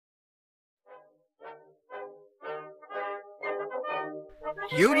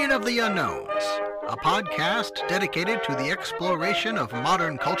Union of the Unknowns, a podcast dedicated to the exploration of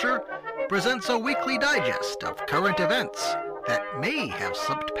modern culture, presents a weekly digest of current events that may have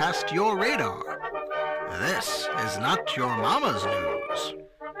slipped past your radar. This is not your mama's news.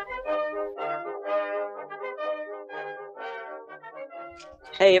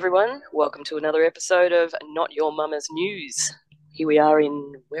 Hey everyone, welcome to another episode of Not Your Mama's News. Here we are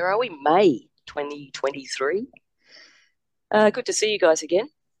in, where are we? May 2023. Good to see you guys again.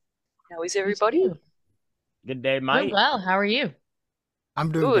 How is everybody? Good day, Doing mate. well. How are you?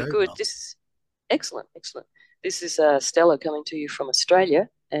 I'm doing Good, very good. well. This is excellent. This is Stella coming to you from Australia,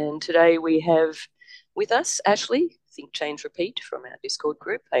 and today we have with us Ashley, Think Change Repeat from our Discord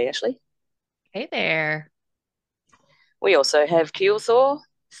group. Hey Ashley. Hey there. We also have Keelthor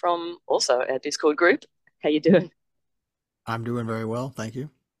from also our Discord group. How you doing? I'm doing very well, thank you.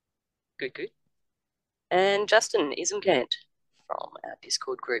 Good, good. And Justin Ismcant from our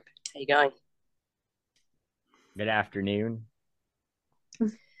Discord group. How you going? Good afternoon.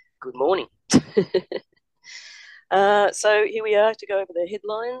 Good morning. So here we are to go over the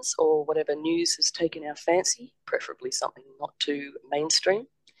headlines or whatever news has taken our fancy, preferably something not too mainstream.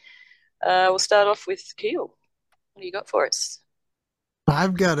 We'll start off with Keel. What do you got for us?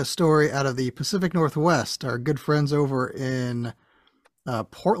 I've got a story out of the Pacific Northwest, our good friends over in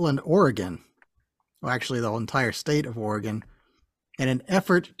Portland, Oregon. Well, actually, the entire state of Oregon. In an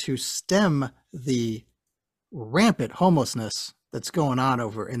effort to stem the rampant homelessness that's going on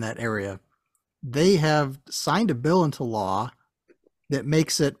over in that area, they have signed a bill into law that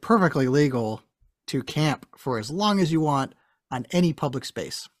makes it perfectly legal to camp for as long as you want on any public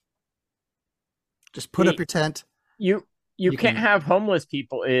space. Just put up your tent. You can't have homeless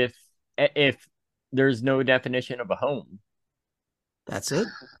people if there's no definition of a home. That's it.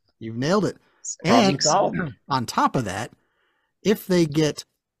 You've nailed it. Problem And solved. on top of that, if they get,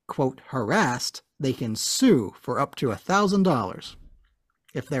 quote, harassed, they can sue for up to $1,000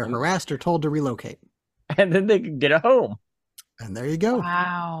 if they're harassed or told to relocate. And then they can get a home. And there you go.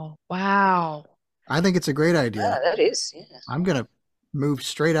 Wow. I think it's a great idea. Yeah, that is. Yeah. I'm going to move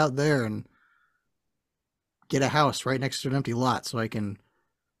straight out there and get a house right next to an empty lot so I can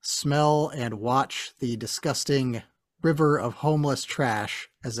smell and watch the disgusting river of homeless trash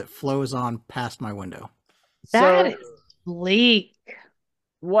as it flows on past my window. That So is bleak.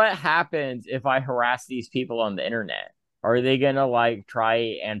 what happens if I harass these people on the internet? Are they gonna like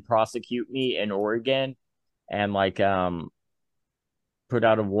try and prosecute me in Oregon and like put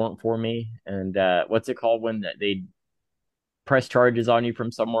out a warrant for me? And what's it called when they press charges on you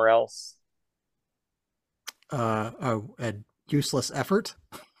from somewhere else? A useless effort.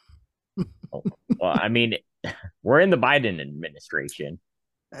 Well, I mean, we're in the Biden administration.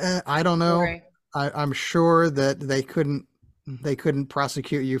 I don't know. Right. I'm sure that they couldn't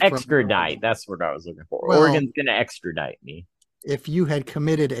prosecute you from Extradite. That's what I was looking for. Well, Oregon's gonna extradite me. if you had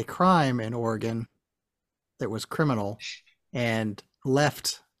committed a crime in Oregon that was criminal and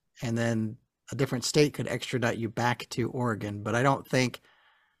left, and then a different state could extradite you back to Oregon. But I don't think,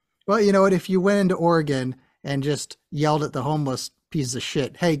 well, you know what, if you went into Oregon and just yelled at the homeless piece of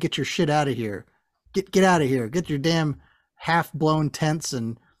shit, hey, get your shit out of here. Get out of here. Get your damn half-blown tents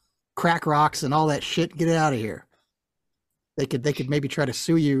and crack rocks and all that shit. Get it out of here. They could maybe try to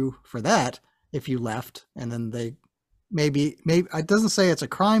sue you for that if you left, and then they maybe it doesn't say it's a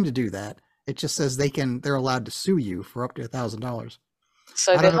crime to do that. It just says they're allowed to sue you for up to $1,000.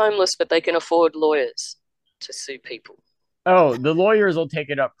 So I they're don't know. homeless, but they can afford lawyers to sue people. Oh, the lawyers will take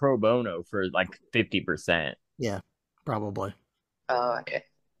it up pro bono for like 50%. Yeah, probably. Oh, okay.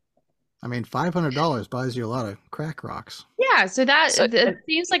 I mean, $500 buys you a lot of crack rocks. Yeah, so that So- it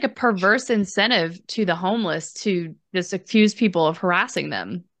seems like a perverse incentive to the homeless to just accuse people of harassing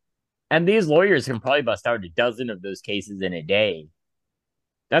them. And these lawyers can probably bust out a dozen of those cases in a day.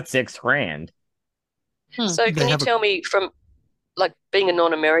 That's $6,000. So They can you have a- tell me from, like, being a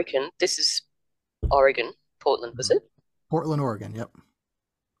non-American, this is Oregon, Portland, was it? Portland, Oregon. Yep.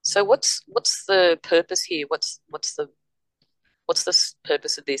 So what's the purpose here? What's the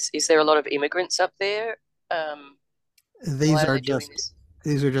purpose of this? Is there a lot of immigrants up there? These Why are they doing just this?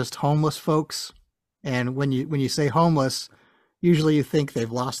 these are just homeless folks, and when you say homeless, usually you think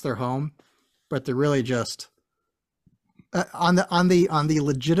they've lost their home, but they're really just on the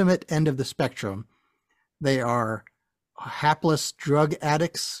legitimate end of the spectrum. They are hapless drug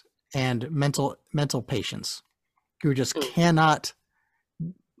addicts and mental patients who just cannot.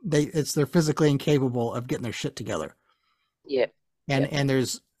 They're physically incapable of getting their shit together. Yeah. And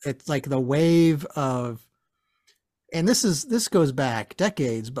it's like the wave of, and this goes back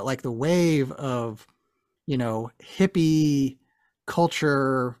decades, but like the wave of, hippie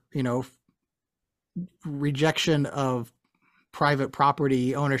culture, rejection of private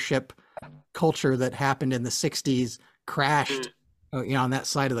property ownership culture that happened in the 60s crashed on that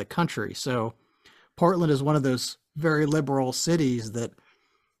side of the country. So Portland is one of those very liberal cities that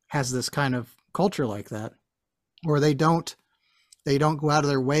has this kind of culture like that, where they don't go out of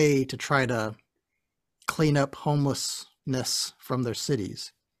their way to try to clean up homelessness from their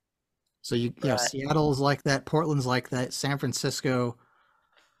cities. So Seattle's like that, Portland's like that, San Francisco.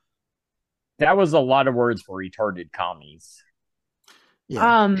 That was a lot of words for retarded commies.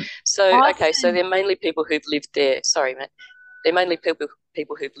 Yeah. So Austin, so they're mainly people who've lived there. Sorry, Matt. They're mainly people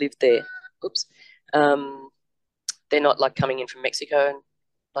who've lived there. Oops. They're not like coming in from Mexico and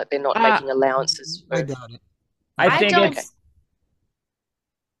like they're not making allowances for. I doubt it. I think it's.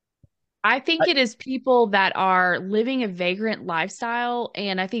 I think it is people that are living a vagrant lifestyle,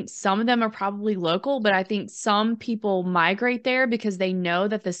 and I think some of them are probably local, but I think some people migrate there because they know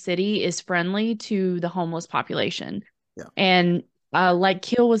that the city is friendly to the homeless population. Yeah. And like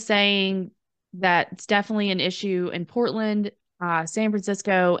Keel was saying, that's definitely an issue in Portland, San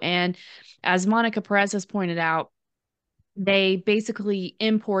Francisco, and as Monica Perez has pointed out, they basically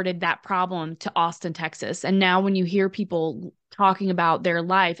imported that problem to Austin, Texas. And now when you hear people talking about their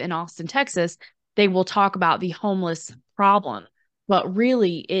life in Austin, Texas, they will talk about the homeless problem. But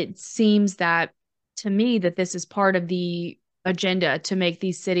really, it seems that to me that this is part of the agenda to make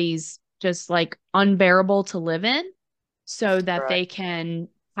these cities just like unbearable to live in so that they can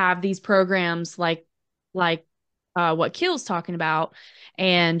have these programs like what Keel's talking about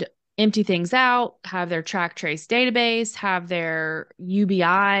and empty things out, have their track trace database, have their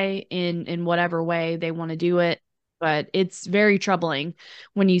UBI in whatever way they want to do it. But it's very troubling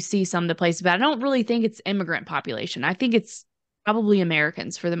when you see some of the places. But I don't really think it's immigrant population. I think it's probably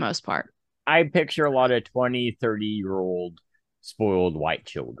Americans for the most part. I picture a lot of 20, 30-year-old spoiled white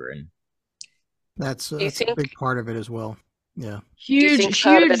children. That's a big part of it as well. Yeah. Do you think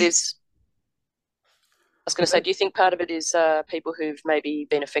part of it is, I was going to say, do you think part of it is people who've maybe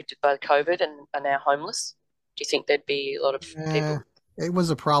been affected by COVID and are now homeless? Do you think there'd be a lot of people? It was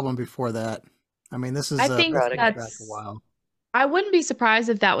a problem before that. I mean, this is I think back that's a while. I wouldn't be surprised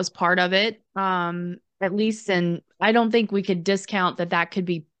if that was part of it. At least, and I don't think we could discount that could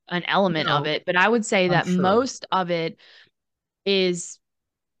be an element of it. But I would say that most of it is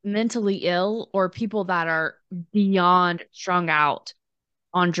mentally ill or people that are beyond strung out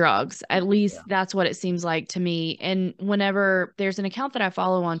on drugs. At least that's what it seems like to me. And whenever there's an account that I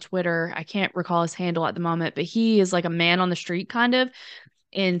follow on Twitter, I can't recall his handle at the moment, but he is like a man on the street kind of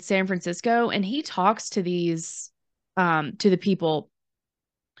in San Francisco. And he talks to these, to the people,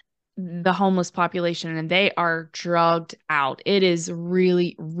 the homeless population, and they are drugged out. It is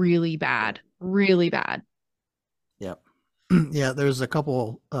really, really bad. Really bad. Yep. Yeah, there's a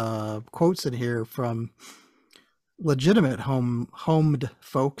couple quotes in here from legitimate homed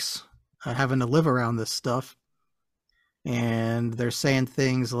folks having to live around this stuff, and they're saying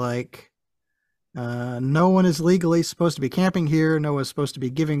things like no one is legally supposed to be camping here, no one's supposed to be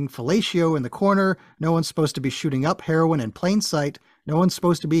giving fellatio in the corner, no one's supposed to be shooting up heroin in plain sight, no one's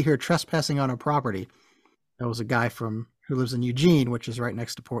supposed to be here trespassing on our property. That was a guy who lives in Eugene, which is right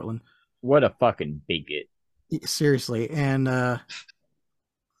next to Portland. What a fucking bigot. Seriously. And I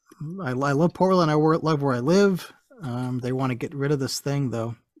love Portland. I love where I live. They want to get rid of this thing,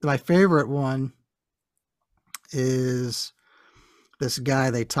 though. My favorite one is this guy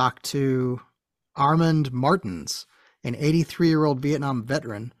they talked to, Armand Martins, an 83-year-old Vietnam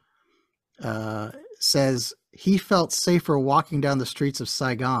veteran, says he felt safer walking down the streets of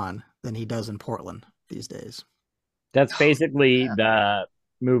Saigon than he does in Portland these days. That's basically the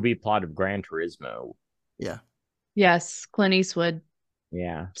movie plot of Gran Turismo. Yeah. Yes, Clint Eastwood.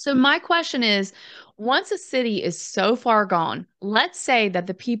 Yeah. So my question is, once a city is so far gone, let's say that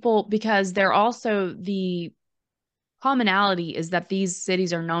the people, because they're also the commonality is that these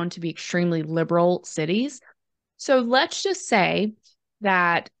cities are known to be extremely liberal cities. So let's just say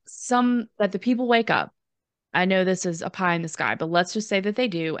that the people wake up. I know this is a pie in the sky, but let's just say that they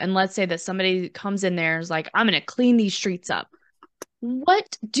do. And let's say that somebody comes in there and is like, I'm going to clean these streets up.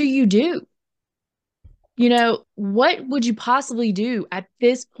 What do you do? You know, what would you possibly do at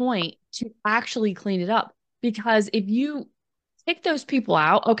this point to actually clean it up? Because if you kick those people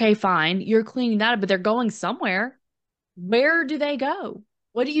out, okay, fine, you're cleaning that up, but they're going somewhere. Where do they go?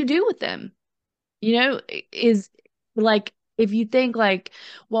 What do you do with them? You know, is like, if you think like,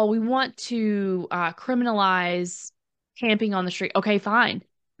 well, we want to criminalize camping on the street. Okay, fine.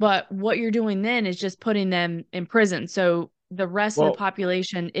 But what you're doing then is just putting them in prison. So the rest of the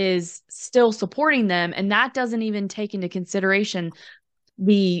population is still supporting them. And that doesn't even take into consideration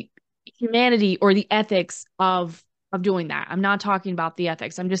the humanity or the ethics of doing that. I'm not talking about the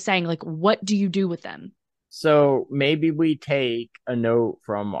ethics. I'm just saying, like, what do you do with them? So maybe we take a note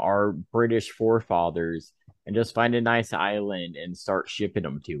from our British forefathers and just find a nice island and start shipping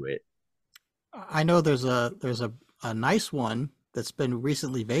them to it. I know there's a nice one that's been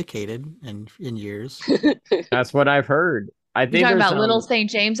recently vacated in years. That's what I've heard. I You're think talking there's about Little St.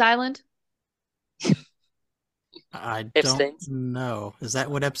 James Island? I don't Epstein's. know. Is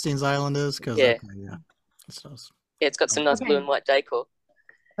that what Epstein's Island is? Because Yeah. okay, yeah. So, Yeah, it's got some nice blue and white decor.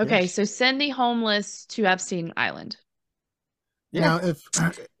 Okay, yes. so send the homeless to Epstein Island. You know,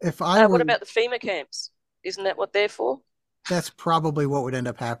 if I were, What about the FEMA camps? Isn't that what they're for? that's probably what would end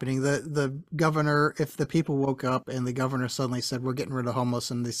up happening. The governor, if the people woke up and the governor suddenly said we're getting rid of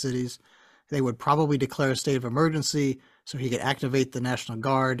homeless in the cities, they would probably declare a state of emergency so he could activate the National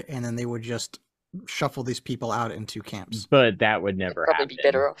Guard, and then they would just shuffle these people out into camps. But that would never Probably happen. be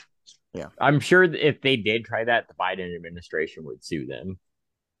better off. Yeah, I'm sure if they did try that, the Biden administration would sue them.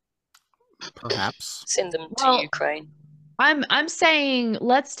 perhaps. Send them to Ukraine. I'm saying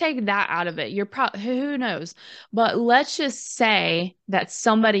let's take that out of it. Who knows? But let's just say that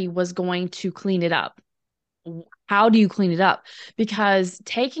somebody was going to clean it up. How do you clean it up? Because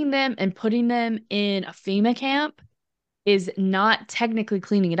taking them and putting them in a FEMA camp is not technically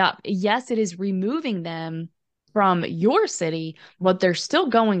cleaning it up. Yes, it is removing them from your city, but they're still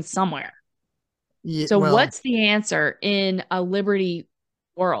going somewhere. Yeah, So well, what's the answer in a liberty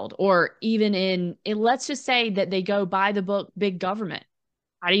world, or even in let's just say that they go by the book big government?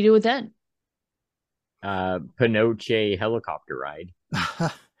 How do you do it then? Pinochet helicopter ride.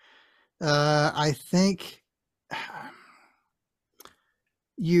 I think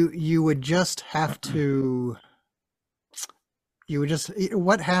you would just have to. You would just.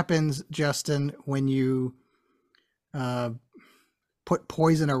 What happens, Justin, when you put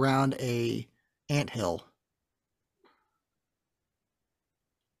poison around a anthill?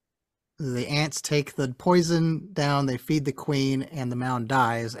 The ants take the poison down, they feed the queen, and the mound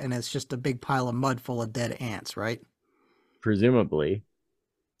dies, and it's just a big pile of mud full of dead ants, right? Presumably.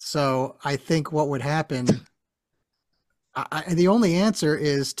 So I think what would happen, the only answer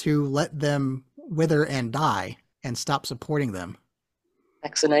is to let them wither and die and stop supporting them.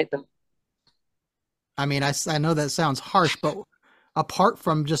 Vaccinate them. I mean, I know that sounds harsh, but apart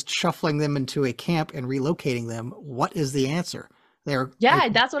from just shuffling them into a camp and relocating them, what is the answer?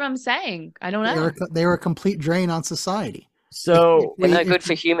 That's what I'm saying. I don't know. They're a complete drain on society. So They're no good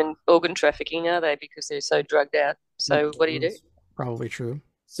for human organ trafficking, are they? Because they're so drugged out. So what do you do? Probably true.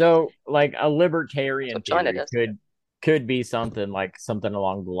 So like a libertarian China theory could be something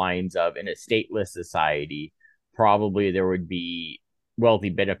along the lines of, in a stateless society, probably there would be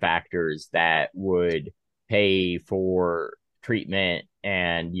wealthy benefactors that would pay for treatment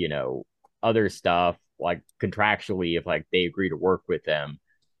and, other stuff, like contractually, if like they agree to work with them.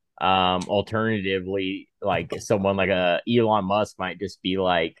 Alternatively, like someone like Elon Musk might just be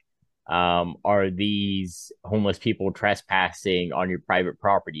like, are these homeless people trespassing on your private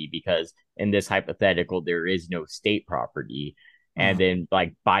property? Because in this hypothetical, there is no state property. And then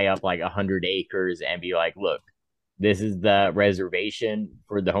like buy up like 100 acres and be like, look, this is the reservation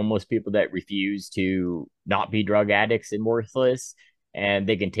for the homeless people that refuse to not be drug addicts and worthless, and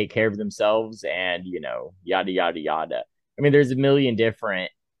they can take care of themselves, and yada yada yada. I mean, there's a million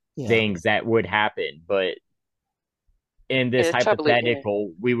different things that would happen, but in this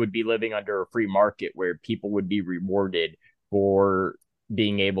hypothetical, we would be living under a free market where people would be rewarded for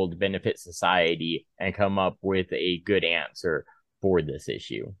being able to benefit society and come up with a good answer for this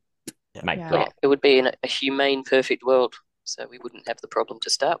issue. It would be in a humane, perfect world, so we wouldn't have the problem to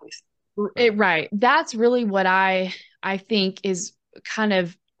start with. Right. That's really what I think is kind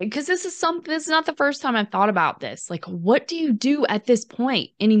of, because this is not the first time I've thought about this. Like, what do you do at this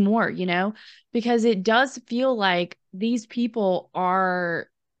point anymore? Because it does feel like these people are,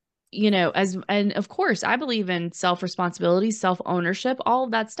 and of course I believe in self-responsibility, self-ownership, all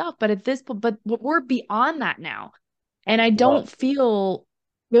of that stuff. But we're beyond that now. And I don't feel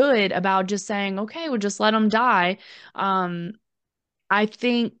good about just saying, okay, we'll just let them die. I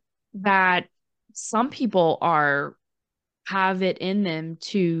think that some people have it in them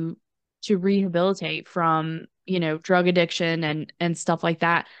to rehabilitate from, drug addiction and stuff like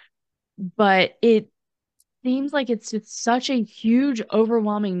that. But it seems like it's just such a huge,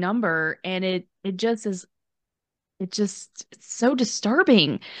 overwhelming number. And it's so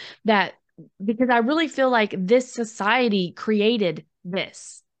disturbing because I really feel like this society created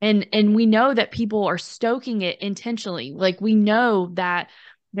this. And we know that people are stoking it intentionally. Like we know that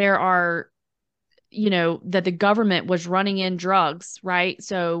there are, that the government was running in drugs, right?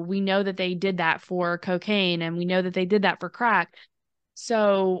 So we know that they did that for cocaine and we know that they did that for crack.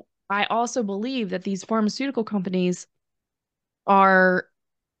 So I also believe that these pharmaceutical companies are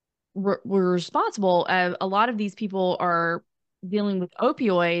were responsible. A lot of these people are dealing with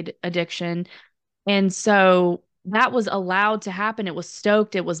opioid addiction, and so that was allowed to happen. It was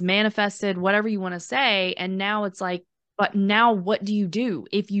stoked, it was manifested, whatever you want to say. And now it's like, but now what do you do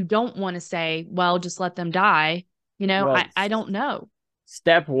if you don't want to say, well, just let them die? Well, I don't know.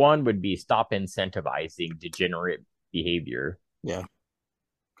 step one would be stop incentivizing degenerate behavior. Yeah.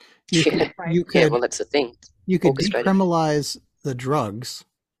 Yeah. You Yeah, could well, that's the thing. you could Orchestrated. decriminalize the drugs.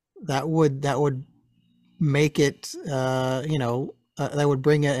 That would make it that would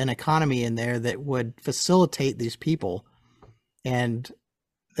bring an economy in there that would facilitate these people, and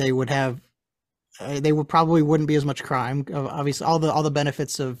they would have they would probably wouldn't be as much crime. Obviously, all the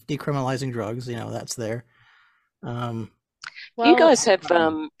benefits of decriminalizing drugs, that's there. Do you Well, guys have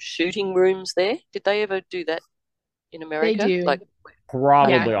shooting rooms there? Did they ever do that in they America? do. Like,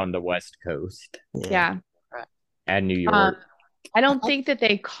 Probably Yeah. on the West Coast Yeah. right. and New Um, York. I don't think that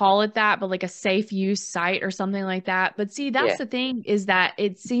they call it that, but like a safe use site or something like that. But see, that's Yeah. the thing is that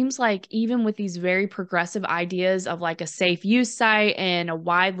it seems like even with these very progressive ideas of like a safe use site and a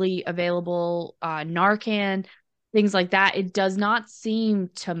widely available Narcan, things like that, it does not seem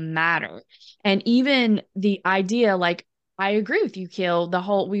to matter. And even the idea, like, I agree with you, Kill,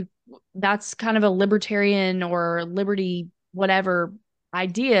 that's kind of a libertarian or liberty, whatever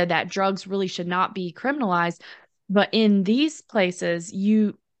idea that drugs really should not be criminalized. But in these places,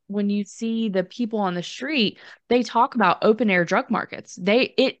 when you see the people on the street, they talk about open air drug markets.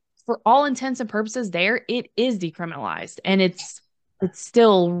 For all intents and purposes there, it is decriminalized and it's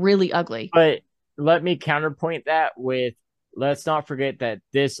still really ugly. But let me counterpoint that with, let's not forget that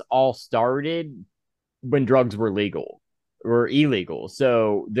this all started when drugs were legal or illegal.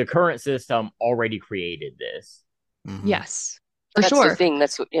 So the current system already created this. Mm-hmm. Yes, for That's sure. the thing.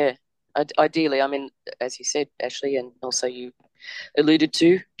 That's what, yeah. Ideally, I mean, as you said, Ashley, and also you alluded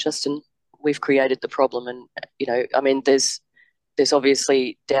to, Justin, we've created the problem. And, I mean, there's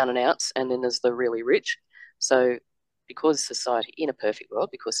obviously down and outs, and then there's the really rich. So because society, in a perfect world,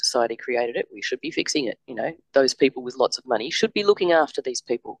 because society created it, we should be fixing it. Those people with lots of money should be looking after these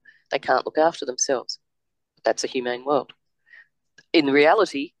people. They can't look after themselves. That's a humane world. In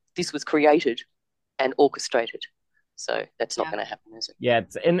reality, this was created and orchestrated. So that's not going to happen, is it? Yeah,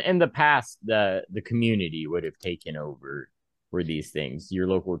 it's in the past, the community would have taken over for these things. Your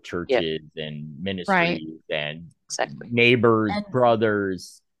local churches and ministries and Exactly. neighbors,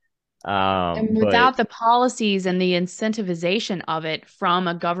 brothers. And without the policies and the incentivization of it from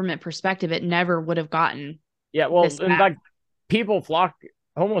a government perspective, it never would have gotten. Yeah, well, in fact,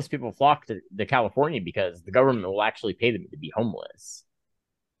 homeless people flock to California because the government will actually pay them to be homeless.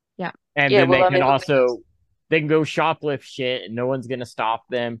 Yeah. And then they can also, they can go shoplift shit and no one's going to stop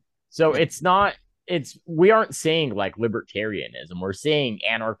them. So we aren't saying like libertarianism. Are saying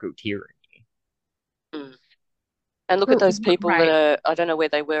anarcho-tyranny. Mm. And look at those people that are, I don't know where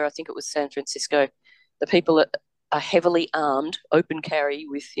they were. I think it was San Francisco. The people that are heavily armed, open carry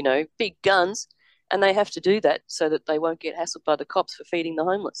with, big guns. And they have to do that so that they won't get hassled by the cops for feeding the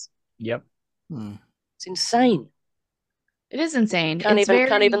homeless. Yep. It's insane. It is insane. Can't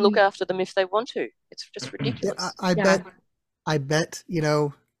even look after them if they want to. It's just ridiculous. Yeah, I bet,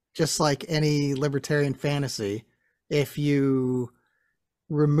 just like any libertarian fantasy, if you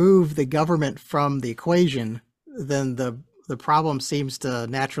remove the government from the equation, then the problem seems to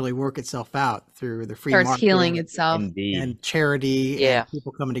naturally work itself out through the free market, healing itself, and charity, and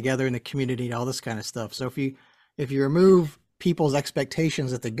people coming together in the community and all this kind of stuff. So if you remove people's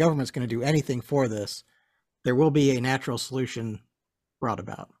expectations that the government's going to do anything for this, there will be a natural solution brought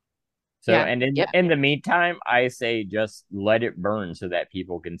about. So, and in the meantime, I say just let it burn so that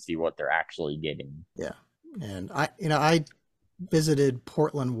people can see what they're actually getting. Yeah. And I visited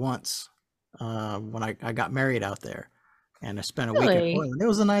Portland once when I got married out there, and I spent a week in Portland. It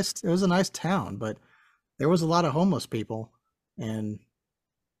was a nice town, but there was a lot of homeless people, and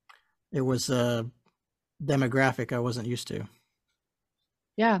it was a demographic I wasn't used to.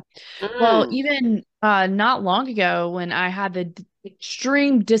 Yeah. Well, even not long ago when I had the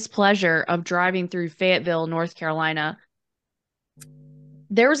extreme displeasure of driving through Fayetteville, North Carolina,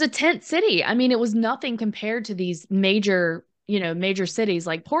 there was a tent city. I mean, it was nothing compared to these major cities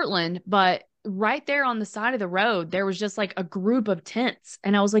like Portland, but right there on the side of the road, there was just like a group of tents.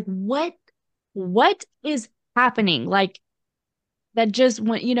 And I was like, what is happening? Like, that just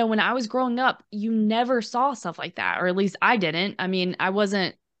when I was growing up, you never saw stuff like that, or at least I didn't. I mean, I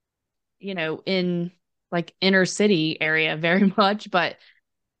wasn't, in like inner city area very much, but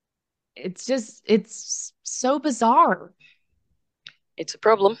it's so bizarre. It's a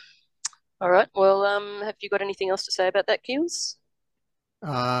problem. All right. Well, have you got anything else to say about that, Keels?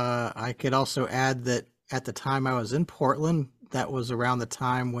 I could also add that at the time I was in Portland, that was around the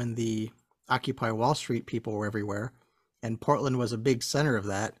time when the Occupy Wall Street people were everywhere, and Portland was a big center of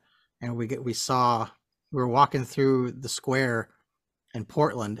that. And we were walking through the square in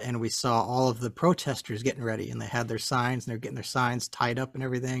Portland, and we saw all of the protesters getting ready, and they had their signs, and they're getting their signs tied up and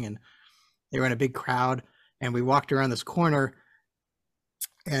everything, and they were in a big crowd. And we walked around this corner,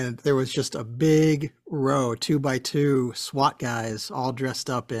 and there was just a big row, 2 by 2 SWAT guys, all dressed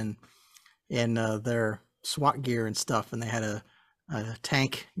up in their SWAT gear and stuff, and they had a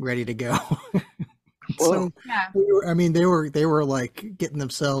tank ready to go. So Yeah. they were like getting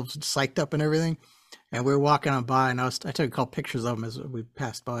themselves psyched up and everything, and we were walking on by, and I took a couple pictures of them as we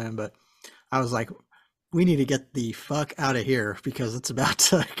passed by them, but I was like, we need to get the fuck out of here because it's about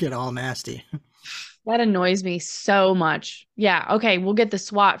to get all nasty. That annoys me so much. Yeah, okay, we'll get the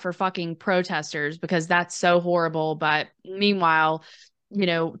SWAT for fucking protesters because that's so horrible. But meanwhile,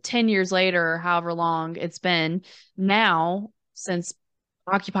 10 years later, however long it's been now since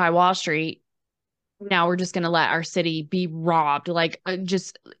Occupy Wall Street, now we're just going to let our city be robbed. Like,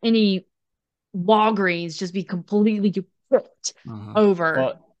 just any Walgreens just be completely ripped over.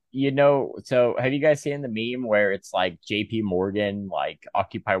 Well, so have you guys seen the meme where it's like JP Morgan, like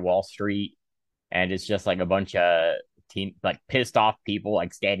Occupy Wall Street, and it's just like a bunch of pissed off people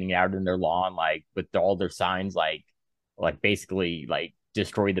like standing out in their lawn, like with all their signs, like basically like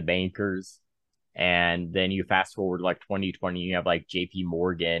destroy the bankers. And then you fast forward like 2020, you have like JP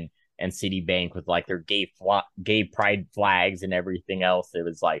Morgan and Citibank with like their gay pride flags and everything else. It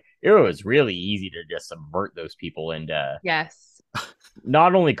was really easy to just subvert those people into Yes.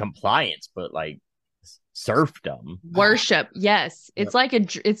 not only compliance but like serfdom. Worship. Yes. Yep.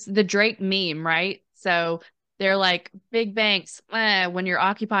 It's the Drake meme, right? So they're like big banks when you're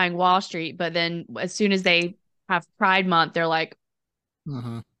occupying Wall Street, but then as soon as they have Pride Month, they're like,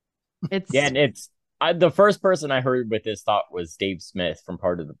 it's Yeah, and the first person I heard with this thought was Dave Smith from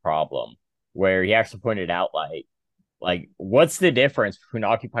Part of the Problem, where he actually pointed out like what's the difference between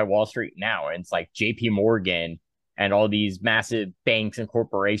Occupy Wall Street now? And it's like JP Morgan and all these massive banks and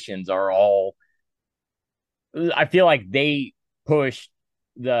corporations are all, I feel like they push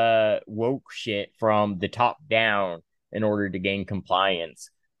the woke shit from the top down in order to gain compliance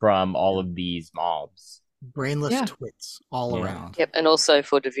from all of these mobs. Brainless Yeah. twits all Yeah. around. Yep, and also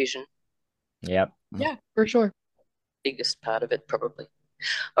for division, Yep. yeah, for sure. biggest part of it probably.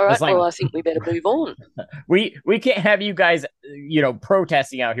 All right, It's like- well, I think we better move on. We can't have you guys,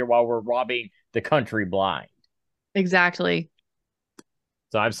 protesting out here while we're robbing the country blind. Exactly.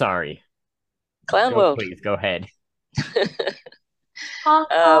 So I'm sorry. Clown World. Please go ahead. We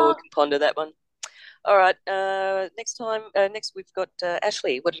can ponder that one. All right, next we've got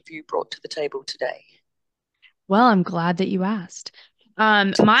Ashley. What have you brought to the table today? Well, I'm glad that you asked.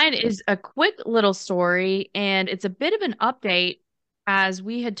 Mine is a quick little story, and it's a bit of an update as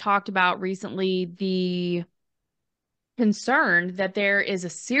we had talked about recently the concern that there is a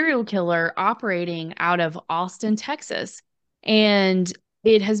serial killer operating out of Austin, Texas. And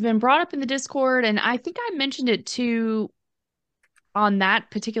it has been brought up in the Discord, and I think I mentioned it too on that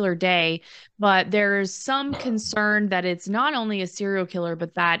particular day, but there's some concern that it's not only a serial killer,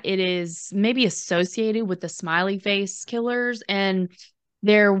 but that it is maybe associated with the smiley face killers. And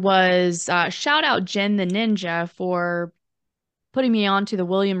there was shout out Jen the Ninja for putting me on to the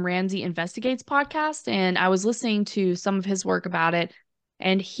William Ramsey Investigates podcast. And I was listening to some of his work about it.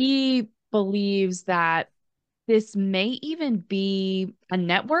 And he believes that this may even be a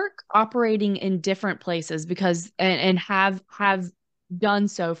network operating in different places because and have done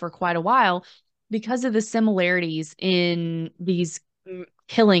so for quite a while because of the similarities in these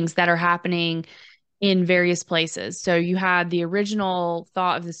killings that are happening in various places. So you had the original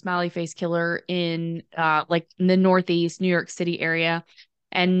thought of the smiley face killer in in the Northeast, New York City area.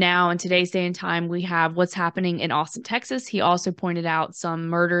 And now in today's day and time, we have what's happening in Austin, Texas. He also pointed out some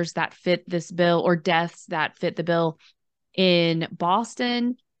murders that fit this bill or deaths that fit the bill in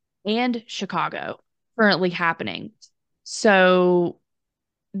Boston and Chicago currently happening. So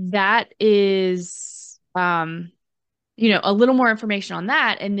that is, a little more information on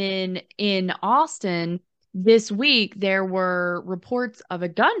that. And then in Austin this week, there were reports of a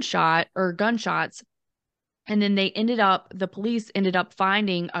gunshot or gunshots. And then the police ended up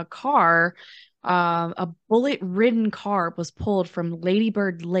finding a car A bullet-ridden car was pulled from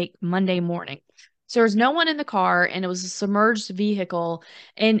Ladybird Lake Monday morning. So there was no one in the car, and it was a submerged vehicle.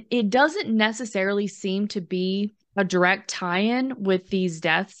 And it doesn't necessarily seem to be a direct tie-in with these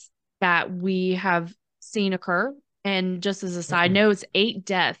deaths that we have seen occur. And just as a side note, it's 8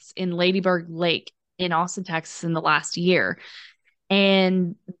 deaths in Ladybird Lake in Austin, Texas in the last year.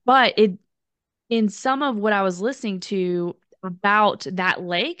 But in some of what I was listening to about that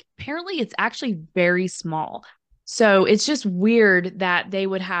lake, apparently it's actually very small. So it's just weird that they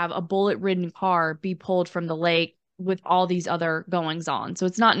would have a bullet-ridden car be pulled from the lake with all these other goings on. So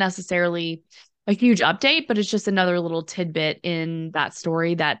it's not necessarily a huge update, but it's just another little tidbit in that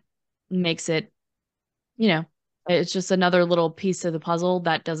story that makes it, it's just another little piece of the puzzle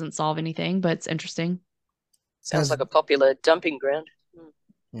that doesn't solve anything, but it's interesting. Sounds like a popular dumping ground.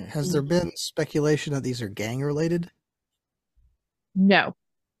 Has there been speculation that these are gang related? No.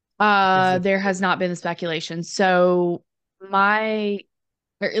 There has not been the speculation. So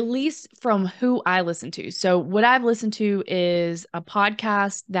or at least from who I listen to. So what I've listened to is a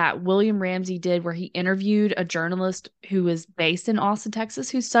podcast that William Ramsey did where he interviewed a journalist who is based in Austin,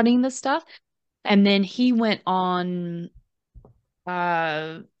 Texas, who's studying this stuff. And then he went on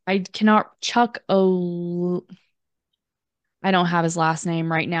I cannot I don't have his last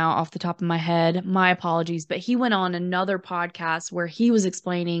name right now off the top of my head. My apologies. But he went on another podcast where he was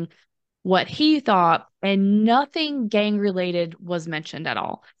explaining what he thought, and nothing gang related was mentioned at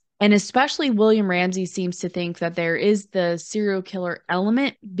all. And especially William Ramsey seems to think that there is the serial killer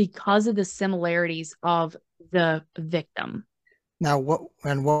element because of the similarities of the victim. Now, what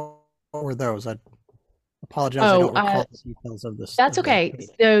were those? I apologize. I don't recall the details of this. That's okay.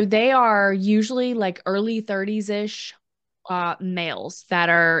 So they are usually like early 30s ish males that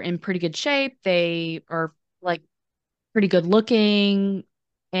are in pretty good shape. They are like pretty good looking,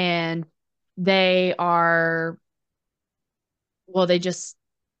 and they are, well,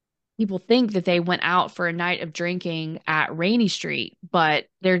 people think that they went out for a night of drinking at Rainy Street, but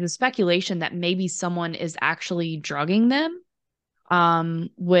there's a speculation that maybe someone is actually drugging them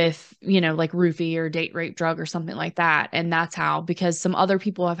with, like roofie or date rape drug or something like that. And that's how, because some other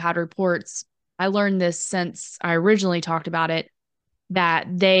people have had reports. I learned this since I originally talked about it, that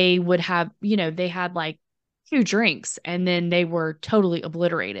they would have, they had like 2 drinks and then they were totally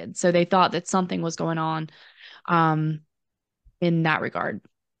obliterated. So they thought that something was going on in that regard,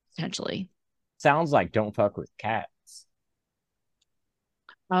 potentially. Sounds like Don't Fuck with Cats.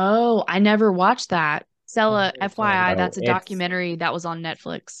 Oh, I never watched that. Stella, FYI, that's a documentary that was on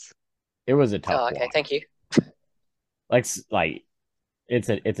Netflix. It was a tough one. Okay, thank you. Like it's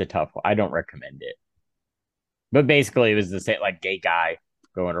a tough one. I don't recommend it. But basically, it was the same, like, gay guy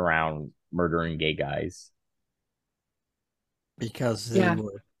going around murdering gay guys because they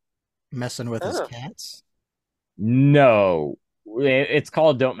were messing with his cats. No, it's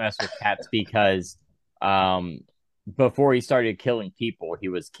called Don't Mess with Cats because before he started killing people, he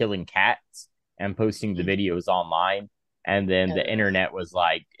was killing cats and posting the videos online. And then the internet was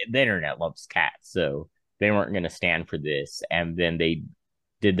like, the internet loves cats, so they weren't going to stand for this. And then they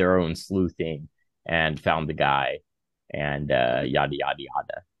did their own sleuthing and found the guy, and yada, yada,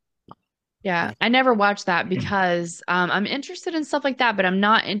 yada. Yeah, I never watched that because I'm interested in stuff like that, but I'm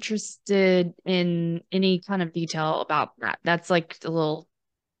not interested in any kind of detail about that. That's like a little...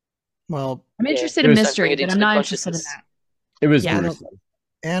 Well, I'm interested in mystery, but I'm not interested in that. It was gruesome.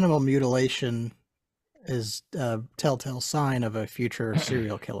 Animal mutilation is a telltale sign of a future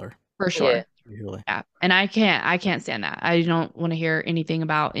serial killer. For sure. Yeah. And I can't stand that. I don't want to hear anything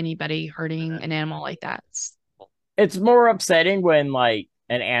about anybody hurting an animal like that. It's more upsetting when like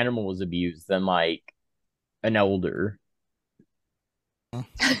an animal is abused than like an elder.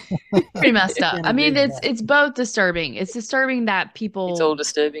 Pretty messed up. I mean, it's both disturbing. It's disturbing that people... It's all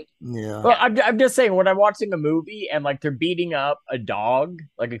disturbing. Yeah. Well, I'm just saying, when I'm watching a movie and like they're beating up a dog,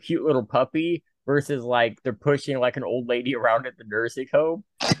 like a cute little puppy, versus like they're pushing like an old lady around at the nursing home,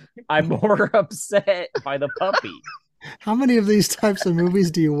 I'm more upset by the puppy. How many of these types of movies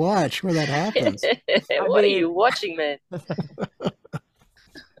do you watch where that happens? What are you watching, man?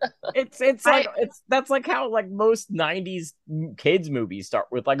 That's like how like most 90s kids movies start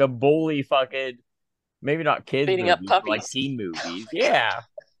with like a bully fucking, maybe not kids beating movies, up puppies, but like teen movies. Yeah.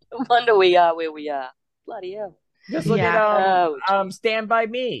 No wonder we are where we are. Bloody hell. Just look at Stand By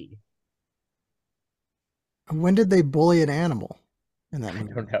Me. When did they bully an animal in that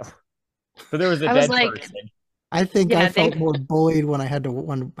movie? I don't know. But there was a dead person. I think I felt more bullied when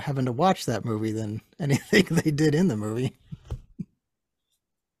having to watch that movie than anything they did in the movie.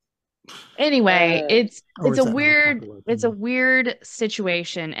 Anyway, it's Or it's is a that not a weird popular it's a opinion? weird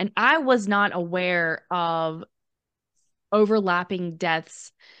situation, and I was not aware of overlapping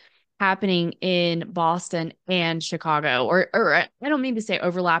deaths happening in Boston and Chicago, or I don't mean to say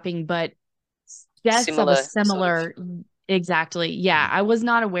overlapping, but deaths of a Similar sort of. similar, exactly. Yeah, I was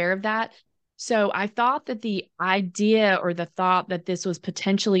not aware of that. So I thought that the idea or the thought that this was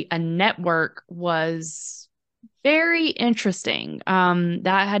potentially a network was very interesting.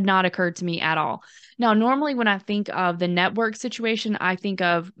 That had not occurred to me at all. Now, normally when I think of the network situation, I think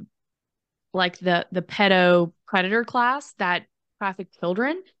of like the pedo predator class that traffic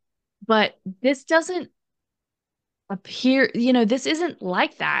children, but this doesn't appear, this isn't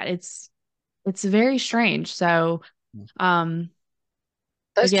like that. It's very strange. So, um,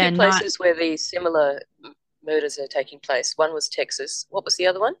 Those two again, not places where the similar murders are taking place. One was Texas. What was the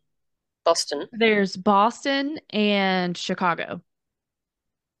other one? Boston. there's Boston and Chicago.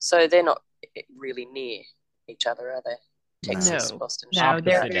 So they're not really near each other, are they? No. Texas, No, Boston, no, Chicago.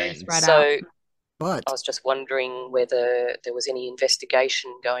 they're Opposite very ends. spread out. So But I was just wondering whether there was any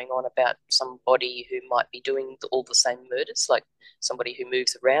investigation going on about somebody who might be doing all the same murders, like somebody who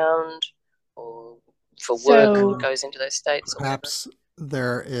moves around or for So work goes into those states or whatever. perhaps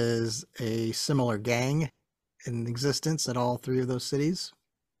there is a similar gang in existence at all three of those cities.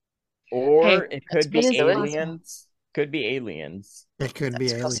 Or hey, it That's a could be it is possibility. possible. aliens. Could be aliens. It could be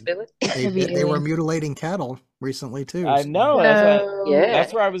That's a alien. possibility. It They could be they were alien. mutilating cattle recently too. I So know. Yeah.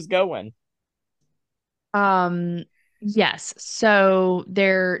 That's where I was going. Um, yes. So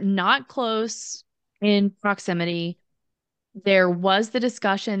they're not close in proximity. There was the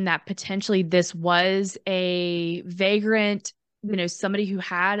discussion that potentially this was a vagrant, somebody who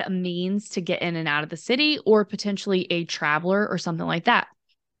had a means to get in and out of the city, or potentially a traveler or something like that.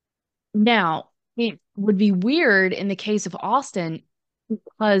 Now, it would be weird in the case of Austin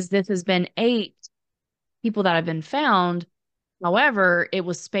because this has been 8 people that have been found. However, it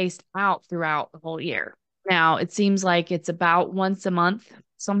was spaced out throughout the whole year. Now, it seems like it's about once a month,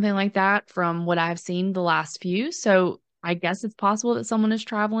 something like that, from what I've seen the last few. So I guess it's possible that someone is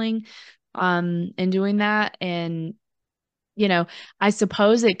traveling and doing that. And, I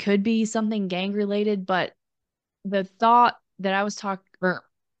suppose it could be something gang related, but the thought that I was talking, or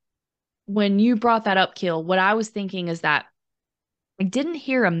when you brought that up, Kill, what I was thinking is that I didn't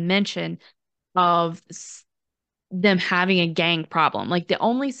hear a mention of them having a gang problem. Like the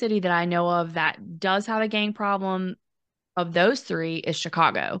only city that I know of that does have a gang problem of those 3 is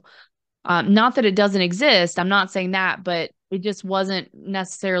Chicago. Not that it doesn't exist. I'm not saying that, but it just wasn't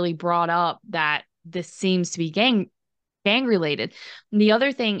necessarily brought up that this seems to be gang related. And the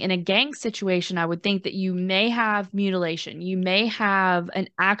other thing in a gang situation, I would think that you may have mutilation, you may have an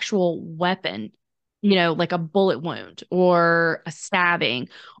actual weapon, like a bullet wound or a stabbing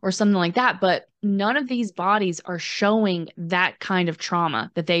or something like that. But none of these bodies are showing that kind of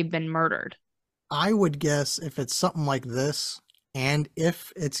trauma that they've been murdered. I would guess if it's something like this, and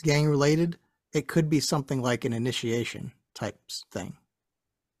if it's gang related, it could be something like an initiation type thing.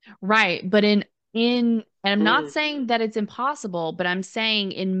 Right. But and I'm not Mm. saying that it's impossible, but I'm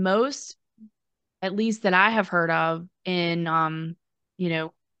saying in most, at least that I have heard of in you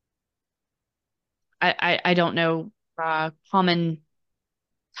know, I don't know, common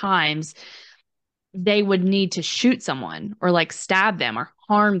times, they would need to shoot someone or like stab them or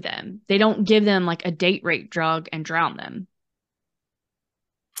harm them. They don't give them like a date rape drug and drown them.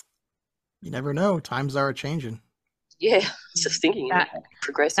 You never know. Times are changing. Yeah, I was just thinking, That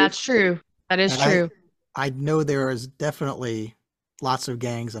progressive. that's true. That is And true. I know there is definitely lots of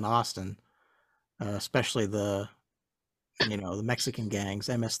gangs in Austin, especially the Mexican gangs,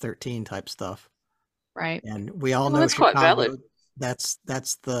 MS-13 type stuff. Right. And we all Well, know that's quite valid. Chicago. That's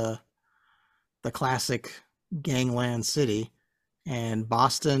the classic gangland city, and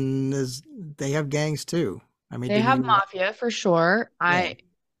Boston they have gangs too. I mean, They didn't have you? mafia for sure. Yeah,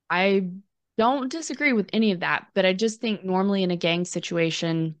 I don't disagree with any of that, but I just think normally in a gang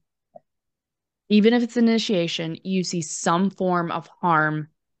situation, even if it's initiation, you see some form of harm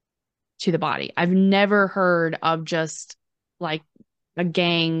to the body. I've never heard of just like a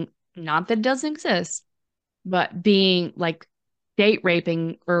gang, not that it doesn't exist, but being like date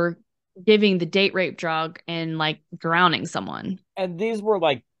raping or giving the date rape drug and like drowning someone. And these were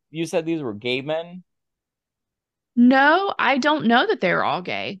like, you said these were gay men? No, I don't know that they're all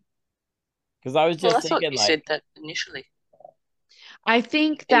gay. Because I was Well, I just thought thinking, you like, said that initially I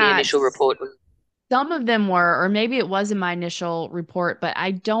think in the that initial report. some of them were, or maybe it was in my initial report, but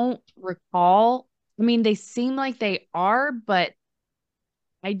I don't recall. I mean, they seem like they are, but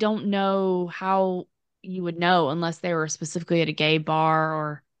I don't know how you would know unless they were specifically at a gay bar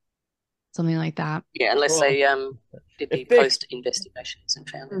or something like that. Yeah, unless Well, they did the if they post investigations and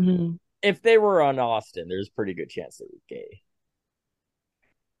found it. Mm-hmm. if they were on Austin, there's a pretty good chance they were gay.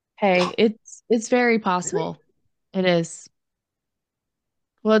 Hey, it's very possible. It is.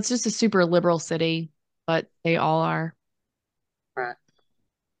 Well, it's just a super liberal city, but they all are. Right.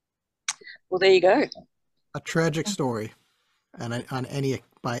 Well, there you go. A tragic story, and on any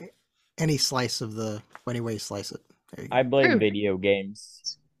slice of the any way you slice it. There you go. I blame True. video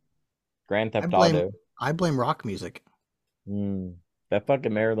games. Grand I Theft blame Auto. I blame rock music. That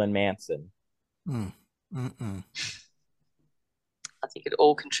fucking Marilyn Manson. I think it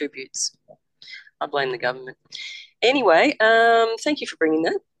all contributes. I blame the government. Anyway, thank you for bringing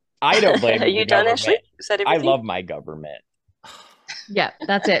that. I don't blame Are the you done, government. Ashley? Is that I everything? love my government. Yeah,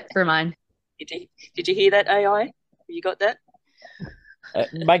 that's it for mine. Did you hear that, AI? You got that? I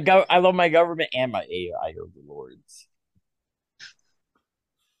love my government and my AI overlords.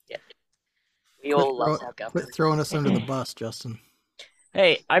 Yeah. We all love our government. Quit throwing us under the bus, Justin.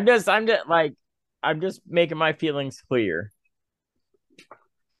 Hey, I'm just making my feelings clear.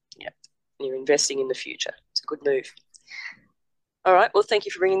 Yeah. And you're investing in the future. It's a good move. All right. Well, thank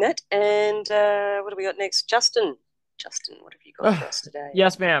you for bringing that. And what do we got next? Justin, what have you got for us today?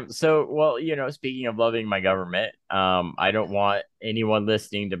 Yes, ma'am. So, well, speaking of loving my government, I don't want anyone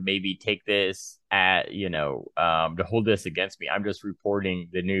listening to maybe take this to hold this against me. I'm just reporting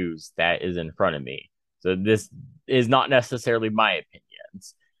the news that is in front of me. So this is not necessarily my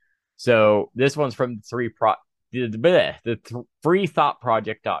opinions. So this one's from the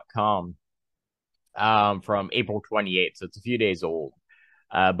freethoughtproject.com from April 28th. So it's a few days old.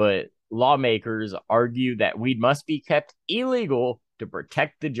 But lawmakers argue that weed must be kept illegal to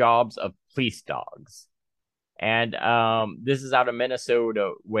protect the jobs of police dogs. And this is out of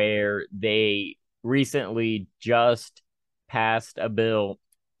Minnesota, where they recently just passed a bill.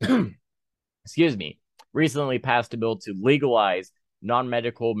 Recently passed a bill to legalize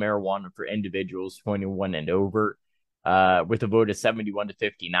non-medical marijuana for individuals 21 and over, with a vote of 71 to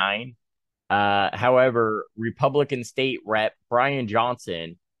 59. However, Republican State Rep Brian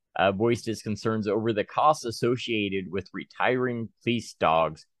Johnson voiced his concerns over the costs associated with retiring police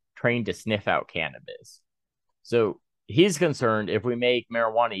dogs trained to sniff out cannabis. So he's concerned if we make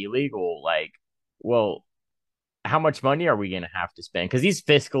marijuana illegal, well, how much money are we going to have to spend? Because he's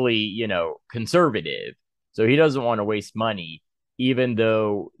fiscally, conservative. So he doesn't want to waste money, even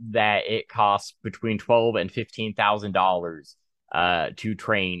though that it costs between $12,000 and $15,000 to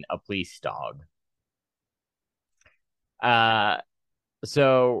train a police dog.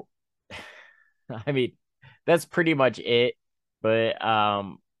 So, I mean, that's pretty much it. But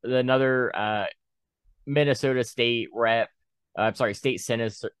another Minnesota state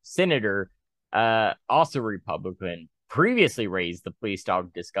senator, also Republican, previously raised the police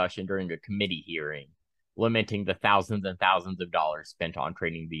dog discussion during a committee hearing, lamenting the thousands and thousands of dollars spent on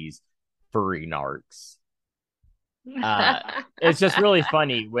training these furry narcs. It's just really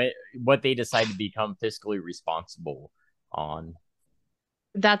funny what they decide to become fiscally responsible on.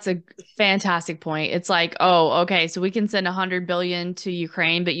 That's a fantastic point. It's like, oh, okay, so we can send $100 billion to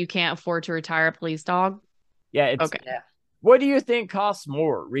Ukraine, but you can't afford to retire a police dog. Yeah, it's okay. Yeah. What do you think costs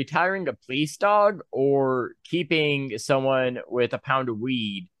more, retiring a police dog or keeping someone with a pound of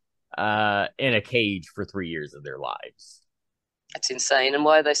weed in a cage for 3 years of their lives? That's insane. And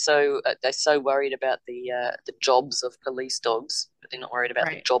why are they so worried about the jobs of police dogs, but they're not worried about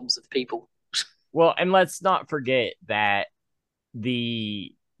the jobs of people? Well, and let's not forget that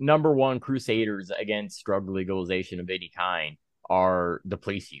the number one crusaders against drug legalization of any kind are the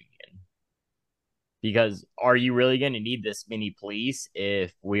police union. Because are you really going to need this many police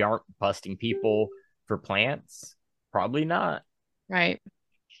if we aren't busting people for plants? Probably not. Right.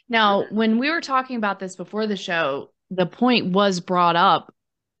 Now, when we were talking about this before the show, the point was brought up,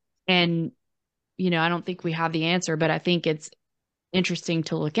 and, I don't think we have the answer, but I think it's interesting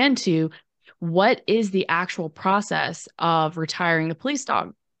to look into. What is the actual process of retiring a police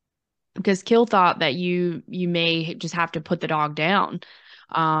dog? Because Kill thought that you may just have to put the dog down.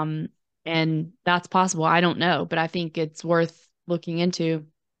 And that's possible. I don't know, but I think it's worth looking into.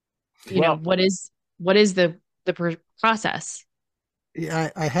 What is the process?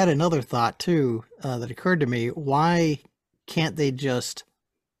 Yeah, I had another thought too that occurred to me. Why can't they just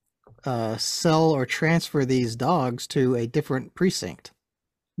sell or transfer these dogs to a different precinct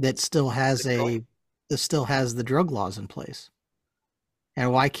that still has the drug laws in place?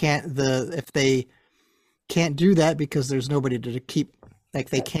 And why can't if they can't do that because there's nobody to keep, like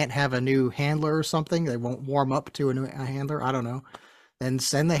they can't have a new handler or something, they won't warm up to a handler, I don't know, then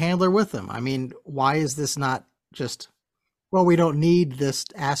send the handler with them. I mean, why is this not just well, we don't need this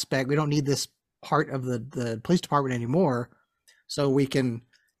aspect. We don't need this part of the police department anymore. So we can.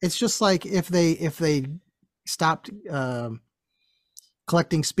 It's just like if they stopped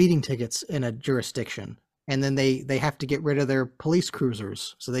collecting speeding tickets in a jurisdiction, and then they have to get rid of their police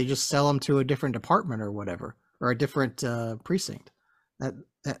cruisers, so they just sell them to a different department or whatever, or a different precinct.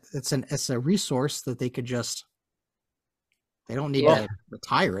 It's a resource that they could just. They don't need to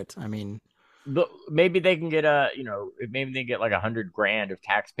retire it. I mean, maybe they can get maybe they get like $100,000 of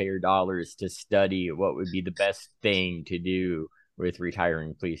taxpayer dollars to study what would be the best thing to do with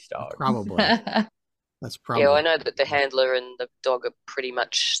retiring police dogs. Probably. That's probably. Yeah, I know that the handler and the dog are pretty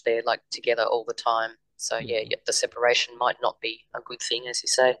much they're like together all the time. So yeah, the separation might not be a good thing, as you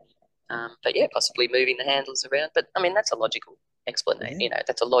say. But yeah, possibly moving the handlers around. But I mean, that's a logical explanation. Yeah. You know,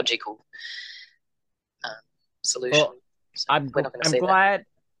 that's a logical solution. Well, so I'm glad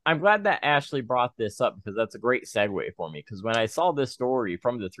that Ashley brought this up because that's a great segue for me. Because when I saw this story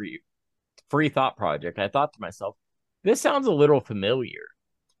from the Free Thought Project, I thought to myself, this sounds a little familiar.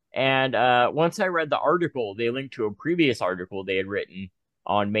 And once I read the article, they linked to a previous article they had written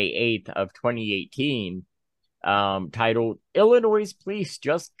on May 8th of 2018, titled "Illinois Police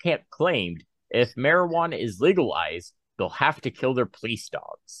Just Can't Claimed If Marijuana is Legalized, They'll Have to Kill Their Police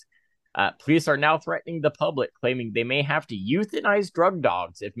Dogs." Police are now threatening the public, claiming they may have to euthanize drug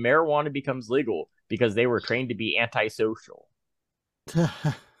dogs if marijuana becomes legal because they were trained to be antisocial. Yeah,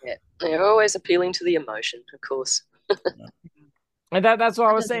 they're always appealing to the emotion, of course. And that's what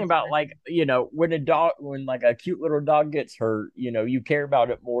I was saying about, like, when like a cute little dog gets hurt, you care about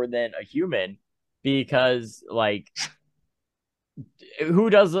it more than a human because, like, who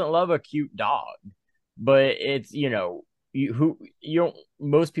doesn't love a cute dog? But it's,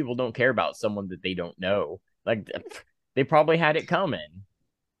 most people don't care about someone that they don't know. Like, they probably had it coming.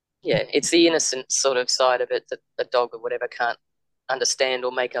 Yeah, it's the innocent sort of side of it that a dog or whatever can't understand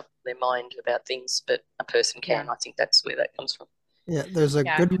or make up their mind about things, but a person can. I think that's where that comes from. Yeah, there's a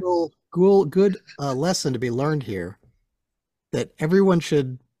good lesson to be learned here that everyone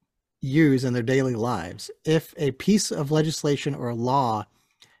should use in their daily lives. If a piece of legislation or a law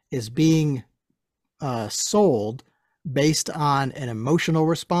is being sold based on an emotional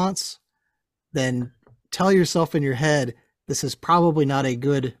response, then tell yourself in your head, this is probably not a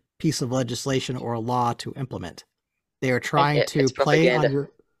good piece of legislation or a law to implement. They are trying to play on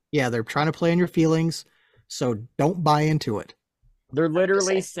they're trying to play on your feelings, so don't buy into it. They're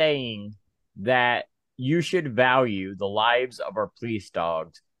literally saying that you should value the lives of our police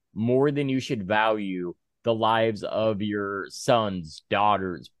dogs more than you should value the lives of your sons,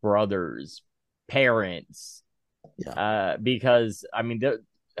 daughters, brothers, parents. Yeah. Because, I mean,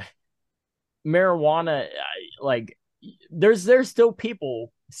 marijuana, like, there's still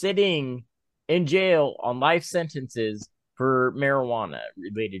people sitting in jail on life sentences for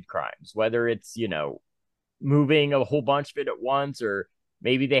marijuana-related crimes, whether it's, moving a whole bunch of it at once, or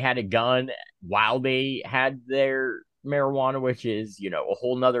maybe they had a gun while they had their marijuana, which is, a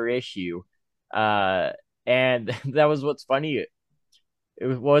whole nother issue. And that was what's funny.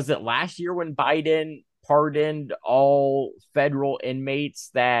 Was it last year when Biden pardoned all federal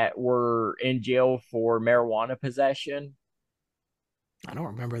inmates that were in jail for marijuana possession? I don't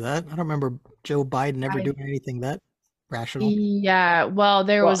remember that. I don't remember Joe Biden ever doing anything that rational. Yeah, well,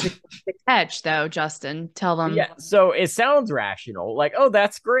 there was the catch, though, Justin. Tell them. Yeah, so it sounds rational. Like, oh,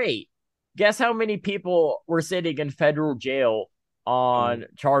 that's great. Guess how many people were sitting in federal jail on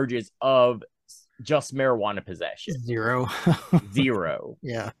charges of just marijuana possession? Zero.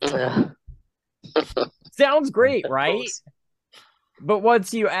 Yeah. Sounds great, right? But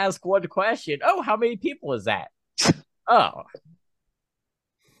once you ask one question, oh, how many people is that? Oh.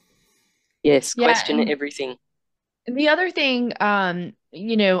 Yes, question everything. The other thing,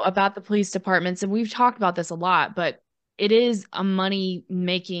 about the police departments, and we've talked about this a lot, but it is a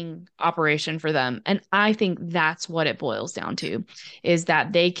money-making operation for them. And I think that's what it boils down to, is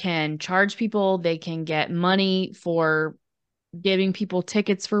that they can charge people, they can get money for giving people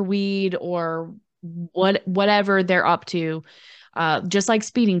tickets for weed or whatever they're up to. Just like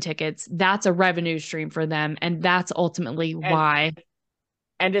speeding tickets, that's a revenue stream for them. And that's ultimately why.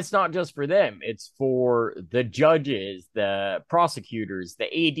 And it's not just for them. It's for the judges, the prosecutors, the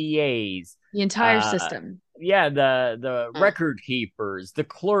ADAs. The entire system. Yeah, the record keepers, the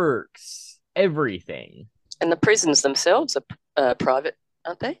clerks, everything. And the prisons themselves are private,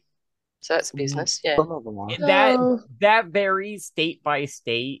 aren't they? So that's business, yeah. That varies state by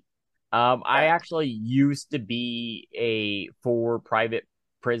state. I actually used to be a for private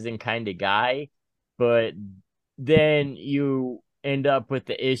prison kind of guy, but then you end up with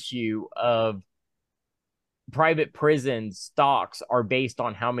the issue of private prison stocks are based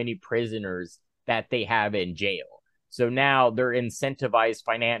on how many prisoners that they have in jail. So now they're incentivized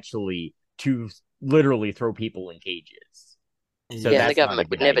financially to literally throw people in cages. So Yeah, the that's not a government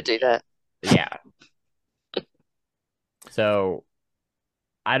would good never idea. do that. Yeah. So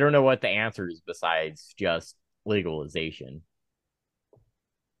I don't know what the answer is besides just legalization.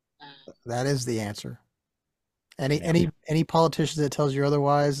 That is the answer. Yeah. Any politician that tells you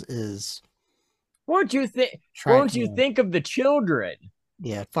otherwise is Won't you think? trying. Won't you think of the children?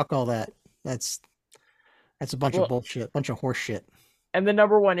 Yeah, fuck all that. That's a bunch of Well, bullshit, bunch of horse shit. and the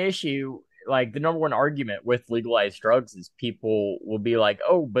number one issue, like the number one argument with legalized drugs is people will be like,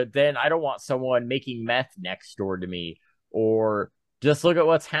 oh, but then I don't want someone making meth next door to me. Or just look at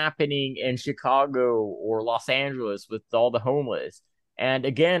what's happening in Chicago or Los Angeles with all the homeless. And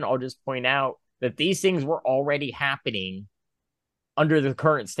again, I'll just point out that these things were already happening under the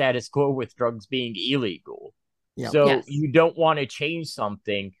current status quo with drugs being illegal. Yeah. So Yes. you don't want to change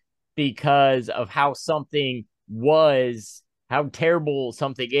something because of how something was, how terrible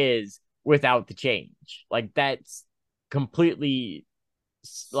something is without the change. Like that's completely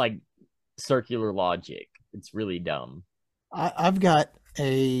like circular logic. It's really dumb. I've got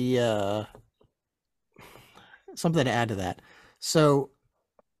a something to add to that. So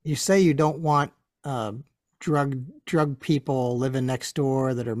you say you don't want drug people living next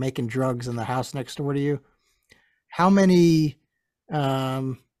door that are making drugs in the house next door to you. How many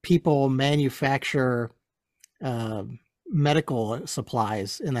people manufacture medical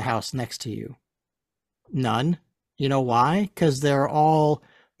supplies in the house next to you? None. You know why? Because they're all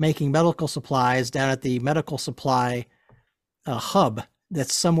making medical supplies down at the medical supply hub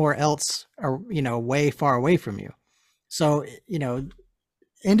that's somewhere else, or way far away from you. So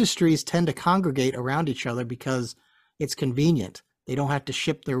industries tend to congregate around each other because it's convenient. They don't have to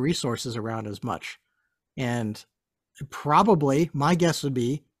ship their resources around as much. And probably, my guess would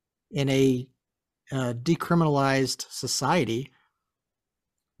be, in a decriminalized society,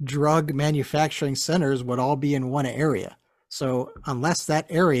 drug manufacturing centers would all be in one area. So unless that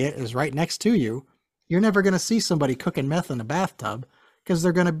area is right next to you, you're never going to see somebody cooking meth in a bathtub, because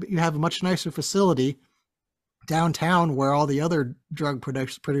you have a much nicer facility downtown where all the other drug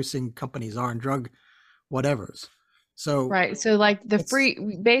producing companies are, and drug whatevers. So Right. So like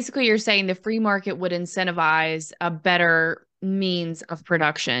basically you're saying the free market would incentivize a better means of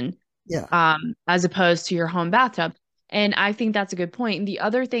production, yeah, as opposed to your home bathtub. And I think that's a good point. And the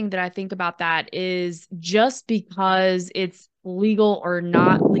other thing that I think about that is, just because it's legal or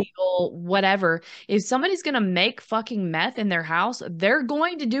not legal, whatever, if somebody's going to make fucking meth in their house, they're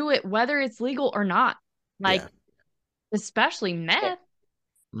going to do it whether it's legal or not. Like, yeah. especially meth.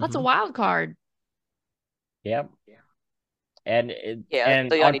 That's a Mhm. wild card. Yep. And Yeah,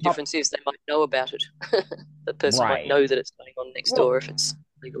 and the on only top, difference is they might know about it. The person might right. know that it's going on next Well, door if it's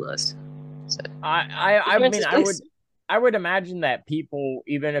legalized. So I mean, differences, please. I would imagine that people,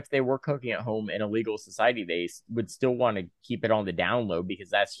 even if they were cooking at home in a legal society, they would still want to keep it on the down low, because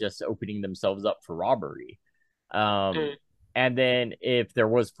that's just opening themselves up for robbery. Mm. And then if there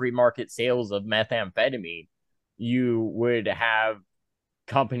was free market sales of methamphetamine, you would have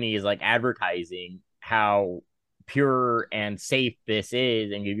companies like advertising how pure and safe this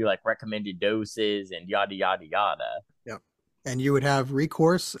is, and give you like recommended doses and yada yada yada. Yep. And you would have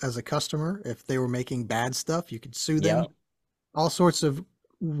recourse as a customer if they were making bad stuff. You could sue them. Yep. All sorts of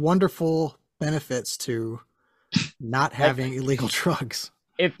wonderful benefits to not Like, having illegal drugs.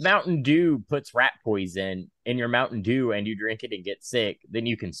 if Mountain Dew puts rat poison in your Mountain Dew and you drink it and get sick, then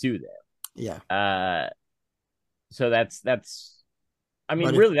you can sue them. Yeah. So that's I mean,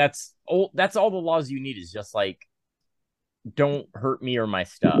 But really, that's all the laws you need, is just like, don't hurt me or my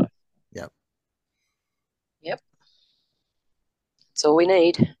stuff. Yep. Yep. That's all we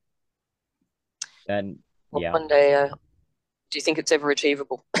need. And Well, yeah, one day, do you think it's ever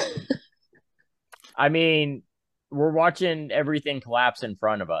achievable? I mean, we're watching everything collapse in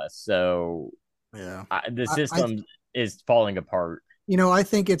front of us, so Yeah. the I system is falling apart. I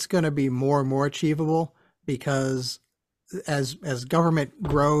think it's going to be more and more achievable, because as government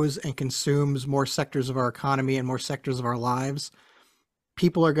grows and consumes more sectors of our economy and more sectors of our lives,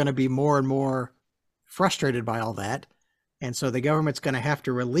 people are going to be more and more frustrated by all that. And so the government's going to have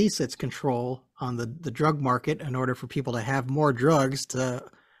to release its control on the drug market in order for people to have more drugs to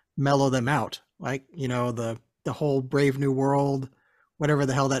mellow them out. Like, the whole Brave New World, whatever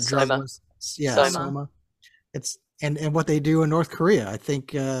the hell that drug Soma. was. Yeah, Soma. Soma. It's and what they do in North Korea. I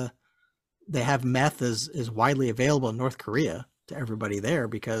think they have meth is widely available in North Korea to everybody there,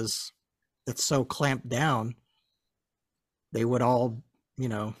 because it's so clamped down. They would all,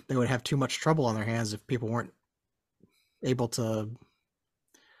 they would have too much trouble on their hands if people weren't able to,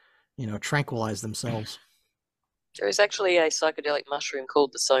 tranquilize themselves. There is actually a psychedelic mushroom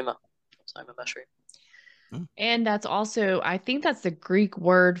called the soma mushroom. And that's also, I think that's the Greek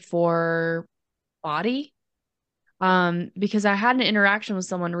word for body. Because I had an interaction with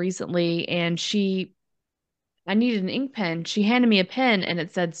someone recently and I needed an ink pen. She handed me a pen and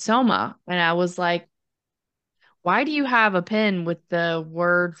it said soma. And I was like, why do you have a pen with the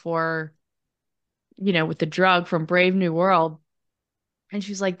word for, with the drug from Brave New World? And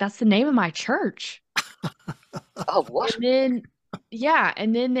she's like, that's the name of my church. Oh, what? And then, yeah.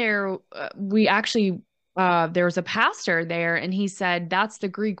 And then we actually, there was a pastor there and he said, that's the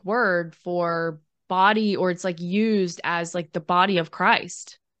Greek word for body, or it's like used as like the body of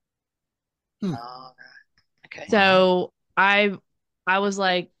Christ. Hmm. Oh, okay. So I was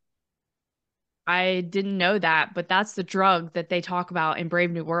like, I didn't know that, but that's the drug that they talk about in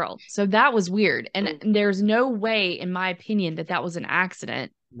Brave New World. So that was weird. And there's no way, in my opinion, that that was an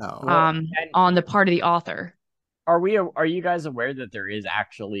accident No. on the part of the author. Are you guys aware that there is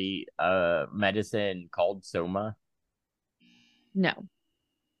actually a medicine called soma? No.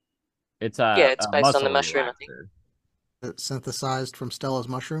 It's Yeah, it's a based on the muscle mushroom, I think. relaxer. It's synthesized from Stella's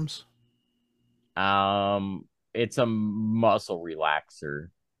mushrooms. It's a muscle relaxer.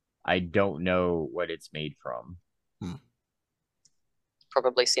 I don't know what it's made from.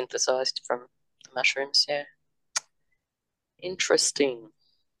 Probably synthesized from the mushrooms, yeah. Interesting.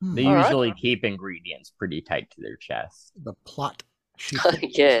 They All usually right. keep ingredients pretty tight to their chest. The plot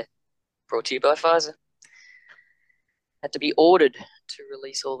sheet. Yeah. Brought to you by Pfizer. Had to be ordered to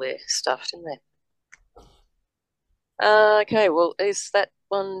release all their stuff, didn't they? Okay, well, is that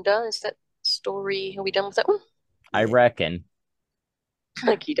one done? Is that story? Are we done with that one? I reckon.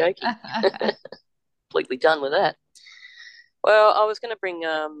 Okie dokie. Completely done with that. Well, I was going to bring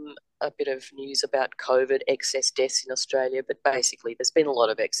a bit of news about COVID excess deaths in Australia, but basically there's been a lot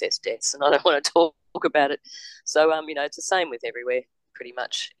of excess deaths, and I don't want to talk about it. So, it's the same with everywhere, pretty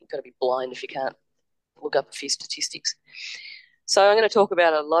much. You've got to be blind if you can't look up a few statistics. So, I'm going to talk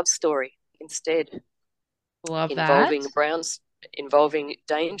about a love story instead. Love involving that. involving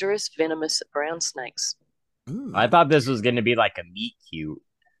dangerous, venomous brown snakes. I thought this was going to be like a meet cute.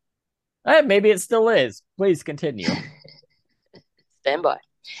 Maybe it still is. Please continue. Stand by.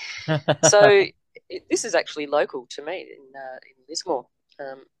 So this is actually local to me in Lismore.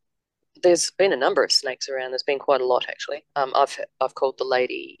 There's been a number of snakes around. There's been quite a lot actually. I've called the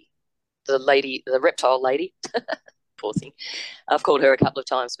reptile lady. Poor thing. I've called her a couple of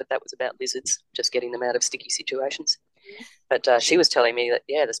times, but that was about lizards, just getting them out of sticky situations. But she was telling me that,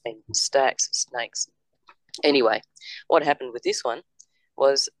 yeah, there's been stacks of snakes. Anyway, what happened with this one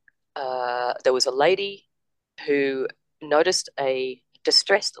was there was a lady who noticed a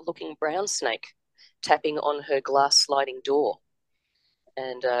distressed-looking brown snake tapping on her glass sliding door.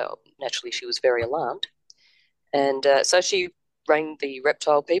 And naturally, she was very alarmed. And so she rang the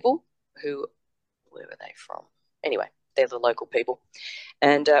reptile people who, where were they from? Anyway, they're the local people.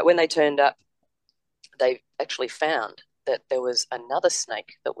 And when they turned up, they actually found that there was another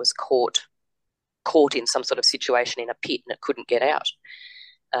snake that was caught in some sort of situation in a pit and it couldn't get out.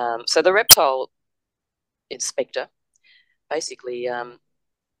 So the reptile inspector basically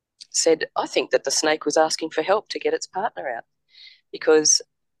said, I think that the snake was asking for help to get its partner out, because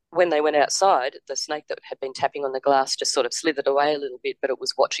when they went outside, the snake that had been tapping on the glass just sort of slithered away a little bit, but it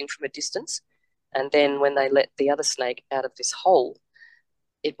was watching from a distance. And then when they let the other snake out of this hole,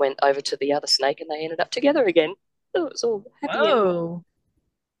 it went over to the other snake and they ended up together again. So it was all happy. Oh.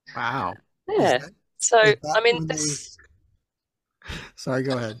 Wow. Yeah. Sorry,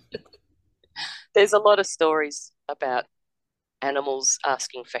 go ahead. There's a lot of stories about animals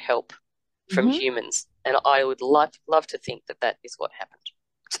asking for help from humans, and I would love to think that that is what happened.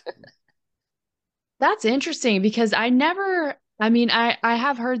 That's interesting because I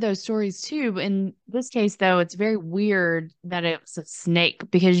have heard those stories too. But in this case, though, it's very weird that it's a snake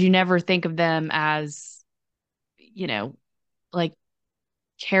because you never think of them as, like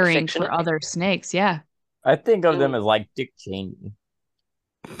caring for other snakes. Yeah. I think of them as like Dick Cheney.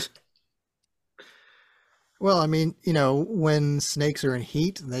 Well, I mean, when snakes are in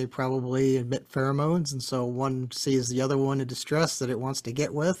heat, they probably emit pheromones, and so one sees the other one in distress that it wants to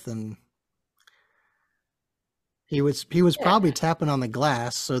get with, and he was probably tapping on the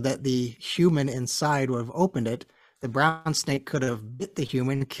glass so that the human inside would have opened it. The brown snake could have bit the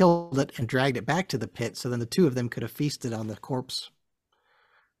human, killed it, and dragged it back to the pit, so then the two of them could have feasted on the corpse.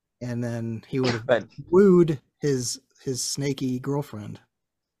 And then he would have wooed his snaky girlfriend.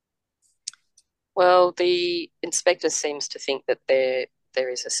 Well, the inspector seems to think that there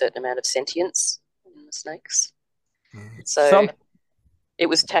is a certain amount of sentience in the snakes. So it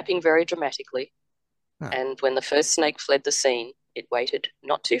was tapping very dramatically. Huh. And when the first snake fled the scene, it waited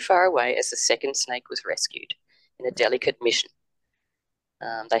not too far away as the second snake was rescued in a delicate mission.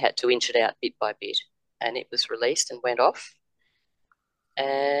 They had to inch it out bit by bit, and it was released and went off.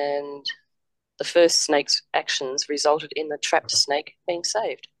 And the first snake's actions resulted in the trapped snake being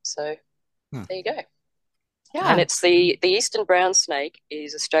saved. So there you go. Yeah. And it's the eastern brown snake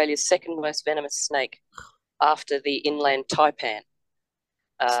is Australia's second most venomous snake after the inland taipan,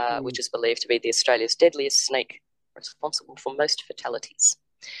 which is believed to be the Australia's deadliest snake, responsible for most fatalities.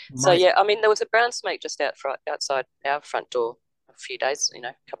 So yeah, I mean, there was a brown snake just outside our front door a few days,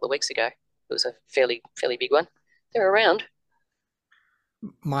 a couple of weeks ago. It was a fairly big one. They're around.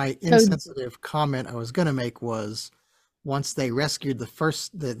 My insensitive comment I was going to make was, once they rescued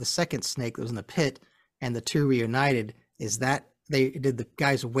the second snake that was in the pit, and the two reunited, is that did the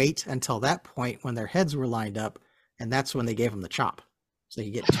guys wait until that point when their heads were lined up, and that's when they gave them the chop, so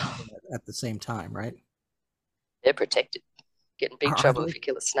you get two at the same time, right? They're protected. Get in big trouble if you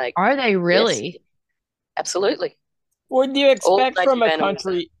kill a snake. Are they really? Yes. Absolutely. What do you expect from a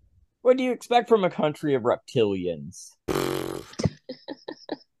country? What do you expect from a country of reptilians?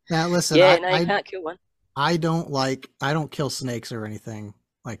 Now listen, you can't kill one. I don't kill snakes or anything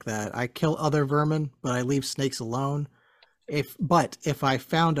like that. I kill other vermin, but I leave snakes alone. If I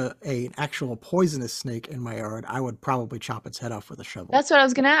found an actual poisonous snake in my yard, I would probably chop its head off with a shovel. That's what I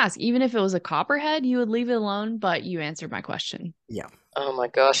was going to ask. Even if it was a copperhead, you would leave it alone, but you answered my question. Yeah. Oh my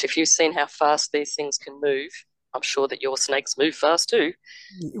gosh, if you've seen how fast these things can move, I'm sure that your snakes move fast too.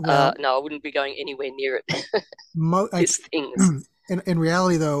 Well, no, I wouldn't be going anywhere near it. These things. In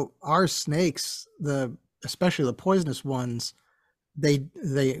reality, though, our snakes, especially the poisonous ones, they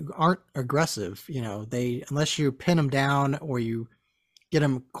aren't aggressive. Unless you pin them down or you get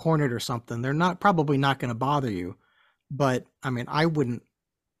them cornered or something, they're probably not going to bother you. But I mean, I wouldn't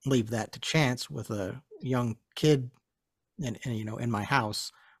leave that to chance with a young kid, and in my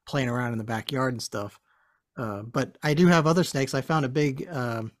house playing around in the backyard and stuff. But I do have other snakes. I found a big,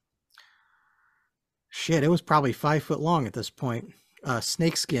 it was probably 5 foot long at this point.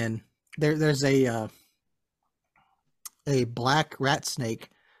 Snake skin. There's a black rat snake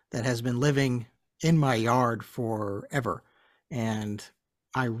that has been living in my yard forever, and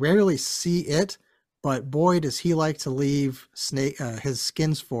I rarely see it, but boy, does he like to leave his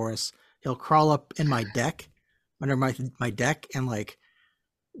skins for us. He'll crawl up in my deck, under my deck, and like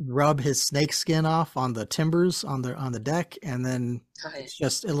rub his snake skin off on the timbers on the deck, and then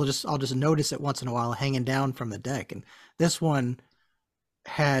I'll just notice it once in a while hanging down from the deck. And this one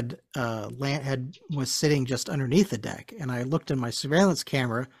was sitting just underneath the deck, and I looked in my surveillance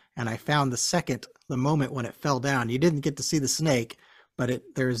camera and I found the moment when it fell down. You didn't get to see the snake, but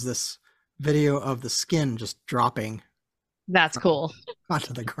there's this video of the skin just dropping. That's cool.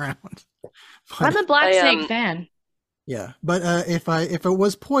 Onto the ground. I'm a black snake fan. Yeah, but if it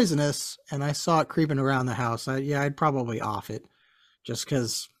was poisonous and I saw it creeping around the house, I'd probably off it, just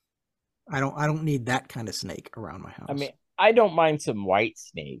because I don't need that kind of snake around my house. I mean, I don't mind some white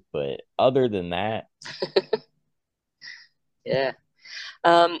snake, but other than that, yeah.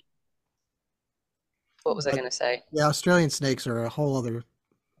 What was I going to say? Yeah, Australian snakes are a whole other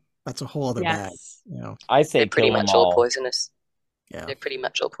bag. I say they're pretty much all poisonous. Yeah, they're pretty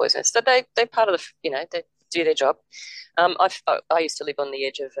much all poisonous. So they're part of the they do their job. I used to live on the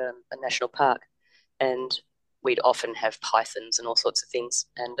edge of a national park, and we'd often have pythons and all sorts of things.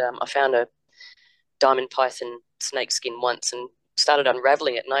 And I found a diamond python snake skin once and started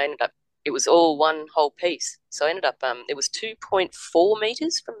unraveling it, and it was all one whole piece. So I ended up it was 2.4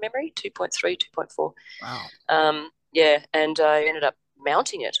 meters from memory, 2.3, 2.4. Wow. Yeah, and I ended up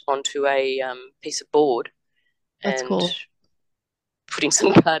mounting it onto a piece of board. That's cool. Putting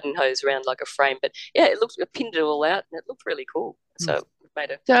some garden hose around like a frame, but yeah, I pinned it all out, and it looked really cool. So it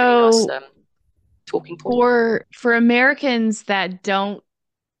made a pretty nice talking point. For Americans that don't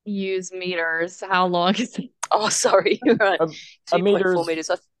use meters, how long is it? Oh, sorry, you're right. 2.4 meters.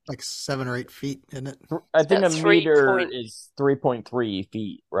 Like 7 or 8 feet, isn't it? I think a meter is 3.3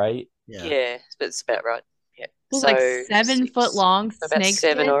 feet, right? Yeah, it's about right. Yeah, so like 7 foot long snake. About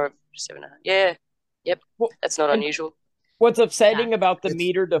 7 or 7.5. Yeah, yep. That's not unusual. What's upsetting about the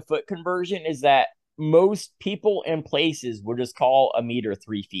meter to foot conversion is that most people and places will just call a meter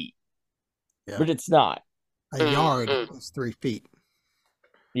 3 feet, but it's not. A yard is 3 feet.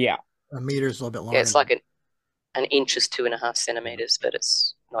 Yeah, a meter is a little bit longer. Yeah, it's like an inch is 2.5 centimeters, but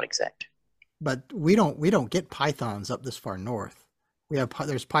it's not exact. But we don't get pythons up this far north.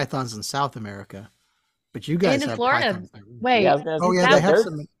 There's pythons in South America, but you guys have Florida. pythons. Wait, they have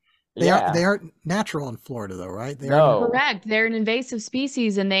some. Yeah. They aren't natural in Florida though, right? They are No. Correct. They're an invasive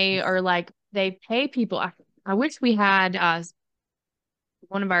species and they are like, they pay people. I wish we had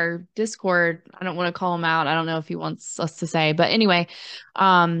one of our Discord. I don't want to call him out. I don't know if he wants us to say, but anyway,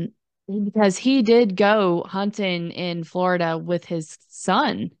 um, because he did go hunting in Florida with his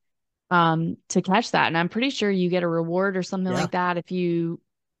son, to catch that. And I'm pretty sure you get a reward or something yeah, like that if you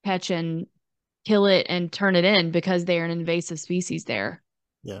catch and kill it and turn it in because they're an invasive species there.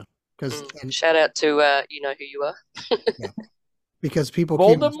 yeah. Because Shout out to you know who you are. yeah, because people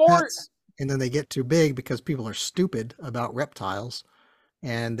keep them as Voldemort? pets, and then they get too big because people are stupid about reptiles,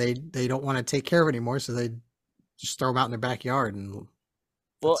 and they don't want to take care of it anymore, so they just throw them out in their backyard, and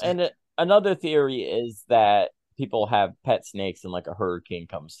Well, that's it. and another theory is that people have pet snakes and like a hurricane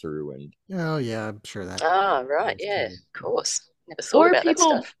comes through and Oh yeah, I'm sure that. Ah, right, that's yeah, true. of course. Never thought Or about that people,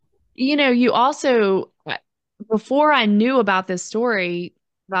 stuff. you also, before I knew about this story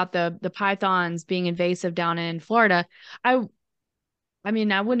about the pythons being invasive down in Florida, I I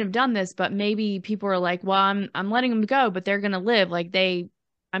mean, I wouldn't have done this, but maybe people are like, well, I'm letting them go, but they're gonna live. Like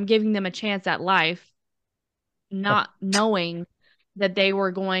I'm giving them a chance at life, not knowing that they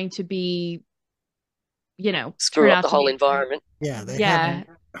were going to be, turn Screw up out the to whole be, environment. Yeah, yeah.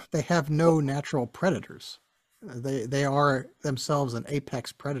 they have no natural predators. They are themselves an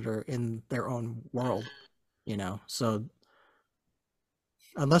apex predator in their own world, So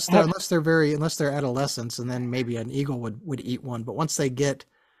have, unless they're adolescents, and then maybe an eagle would eat one. But once they get,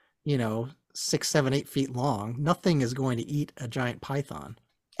 6, 7, 8 feet long, nothing is going to eat a giant python.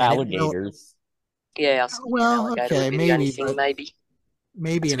 And it will. alligators. Yeah, I was thinking an Well, alligator would okay, be the only maybe, thing, but maybe.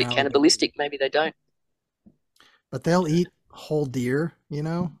 maybe That's a an bit alligator. cannibalistic. Maybe they don't. But they'll eat whole deer.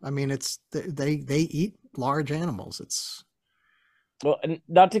 I mean, they eat large animals. It's Well, and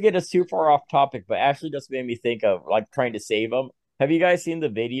not to get us too far off topic, but actually just made me think of like trying to save them. Have you guys seen the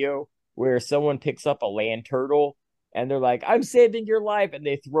video where someone picks up a land turtle and they're like, "I'm saving your life," and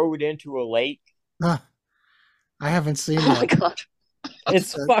they throw it into a lake? ah, I haven't seen Oh my that. God.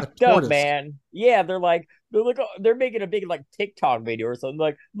 It's A fucked up, tortoise. man. Yeah, they're making a big like TikTok video or something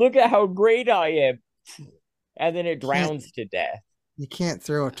like, "Look at how great I am," and then it Can't drowns to death. You can't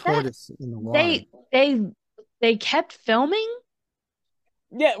throw a That tortoise in the water. they kept filming.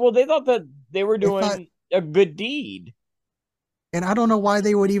 Yeah, well, they thought that they were They thought, doing a good deed. and I don't know why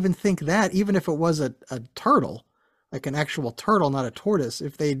they would even think that, even if it was a turtle, like an actual turtle, not a tortoise.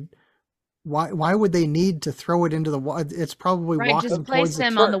 If they Why would they need to throw it into the water? It's probably Right, just walking place towards the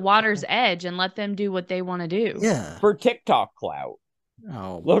them on For the water's edge and let them do what they want to do. yeah. for TikTok clout.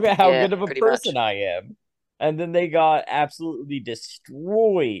 Oh, Look at how Yeah, good of a pretty much. person I am. And then they got absolutely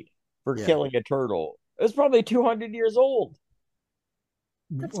destroyed for yeah. killing a turtle. It was probably 200 years old.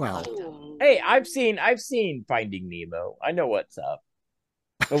 That's Well, fucked up. Ooh. Hey, I've seen Finding Nemo. I know what's up.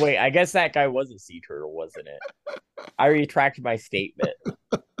 But wait, I guess that guy was a sea turtle, wasn't it? I retract my statement.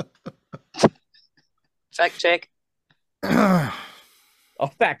 Fact check. I'll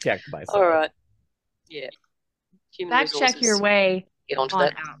fact check myself. All right. Yeah. Human Fact check your resources. way Get onto on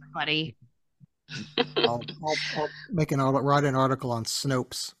that. out, buddy. I'll write an article on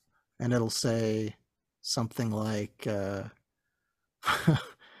Snopes, and it'll say something like, uh,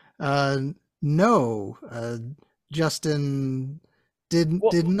 "No, Justin did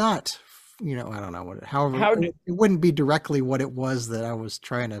Well, not." I don't know however, how do it wouldn't be directly what it was that I was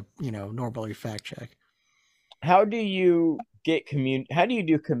trying to, normally fact check. how do you how do you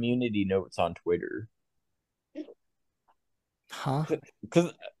do community notes on Twitter? Huh?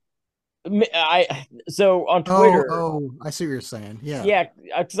 Because so on Twitter, I see what you're saying. Yeah. yeah,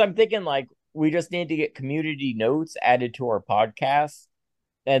 because I'm thinking like we just need to get community notes added to our podcast,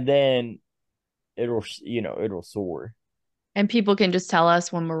 and then it'll soar. And people can just tell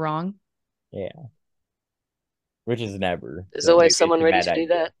us when we're wrong. Yeah, which is never. There's So always maybe it's someone a ready bad to do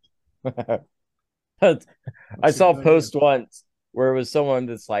idea. that. I That's a saw good a idea. post once where it was someone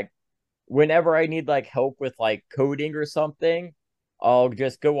that's like, whenever I need like help with like coding or something, I'll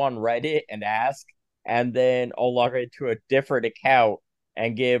just go on Reddit and ask, and then I'll log into a different account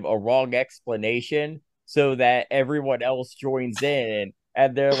and give a wrong explanation so that everyone else joins in,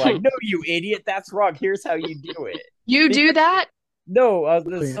 and they're like, "No, you idiot, that's wrong. Here's how you do it." You do Because that? no,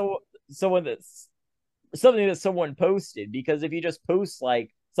 there's Brilliant. someone that's something that someone posted, because if you just post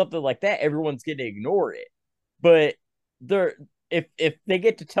like something like that, everyone's gonna ignore it. But they're if they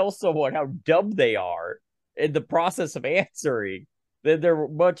get to tell someone how dumb they are in the process of answering, then they're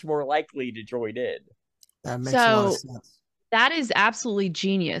much more likely to join in. That makes a lot of So sense. that is absolutely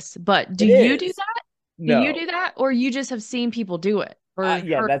genius. But do It you do is. that? Do you No. do that? Or you just have seen people do it or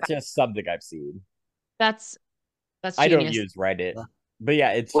Yeah, heard that's about it? just something I've seen. That's I don't genius. use Reddit. But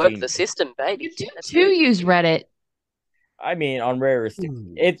yeah, it's Work changing. the system, baby. You do use Reddit. I mean, on rarest,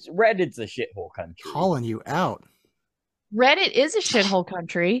 Reddit's a shithole country. Calling you out. Reddit is a shithole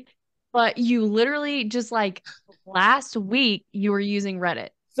country, but you literally just like last week you were using Reddit.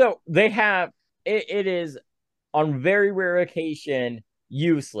 So they have it is on very rare occasion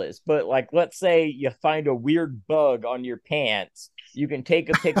useless, but like let's say you find a weird bug on your pants, you can take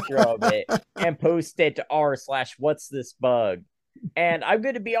a picture of it and post it to r/what's this bug. And I'm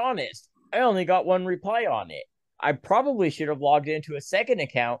going to be honest, I only got one reply on it. I probably should have logged into a second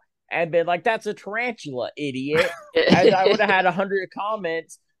account and been like, that's a tarantula, idiot. And I would have had 100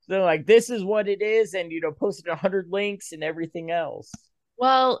 comments. So like, this is what it is. And, posted 100 links and everything else.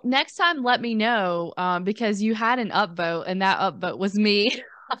 Well, next time, let me know because you had an upvote and that upvote was me.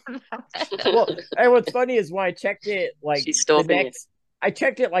 Well, and what's funny is when I checked it, like I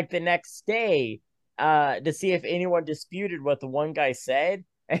checked it like the next day to see if anyone disputed what the one guy said,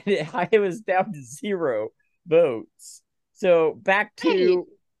 and it was down to 0 votes. So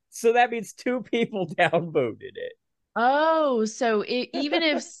so that means 2 people downvoted it. Oh, so even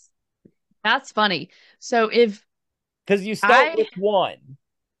if that's funny. So if because you start with 1,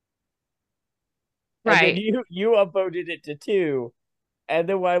 right? And then you upvoted it to 2, and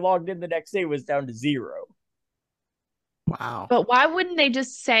then when I logged in the next day, it was down to 0. Wow. But why wouldn't they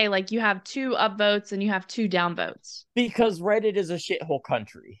just say like you have 2 upvotes and you have 2 downvotes? Because Reddit is a shithole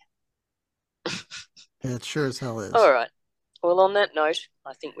country. It sure as hell is. All right. Well, on that note,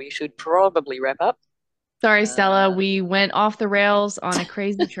 I think we should probably wrap up. Sorry, Stella. We went off the rails on a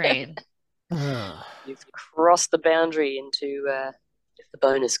crazy train. You've crossed the boundary into the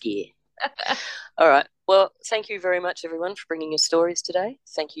bonus gear. All right. Well, thank you very much, everyone, for bringing your stories today.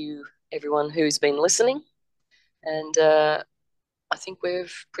 Thank you, everyone who's been listening. And I think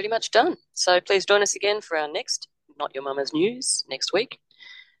we've pretty much done. So please join us again for our next Not Your Mama's News next week.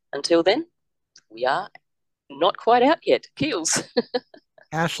 Until then, we are not quite out yet. Keels.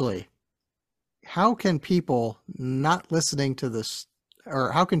 Ashley, how can people not listening to this,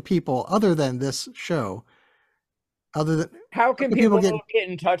 or how can people other than this show, how can people get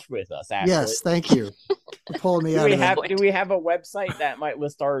in touch with us? Ashley? Yes, thank you for pulling me out of that. Do we have a website that might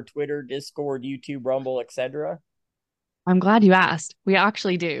list our Twitter, Discord, YouTube, Rumble, etc.? I'm glad you asked. We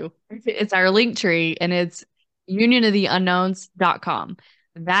actually do. It's our link tree, and it's unionoftheunknowns.com.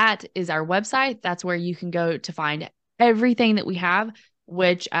 That is our website. That's where you can go to find everything that we have,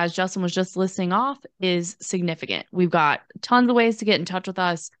 which, as Justin was just listing off, is significant. We've got tons of ways to get in touch with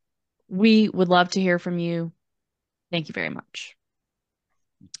us. We would love to hear from you. Thank you very much.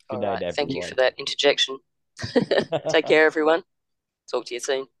 All right. Thank you for that interjection. Take care, everyone. Talk to you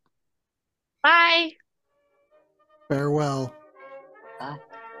soon. Bye. Farewell. Bye.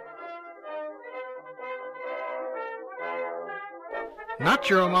 Not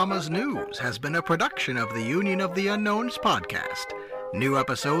Your Mama's News has been a production of the Union of the Unknowns podcast. New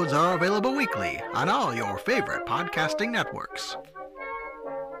episodes are available weekly on all your favorite podcasting networks.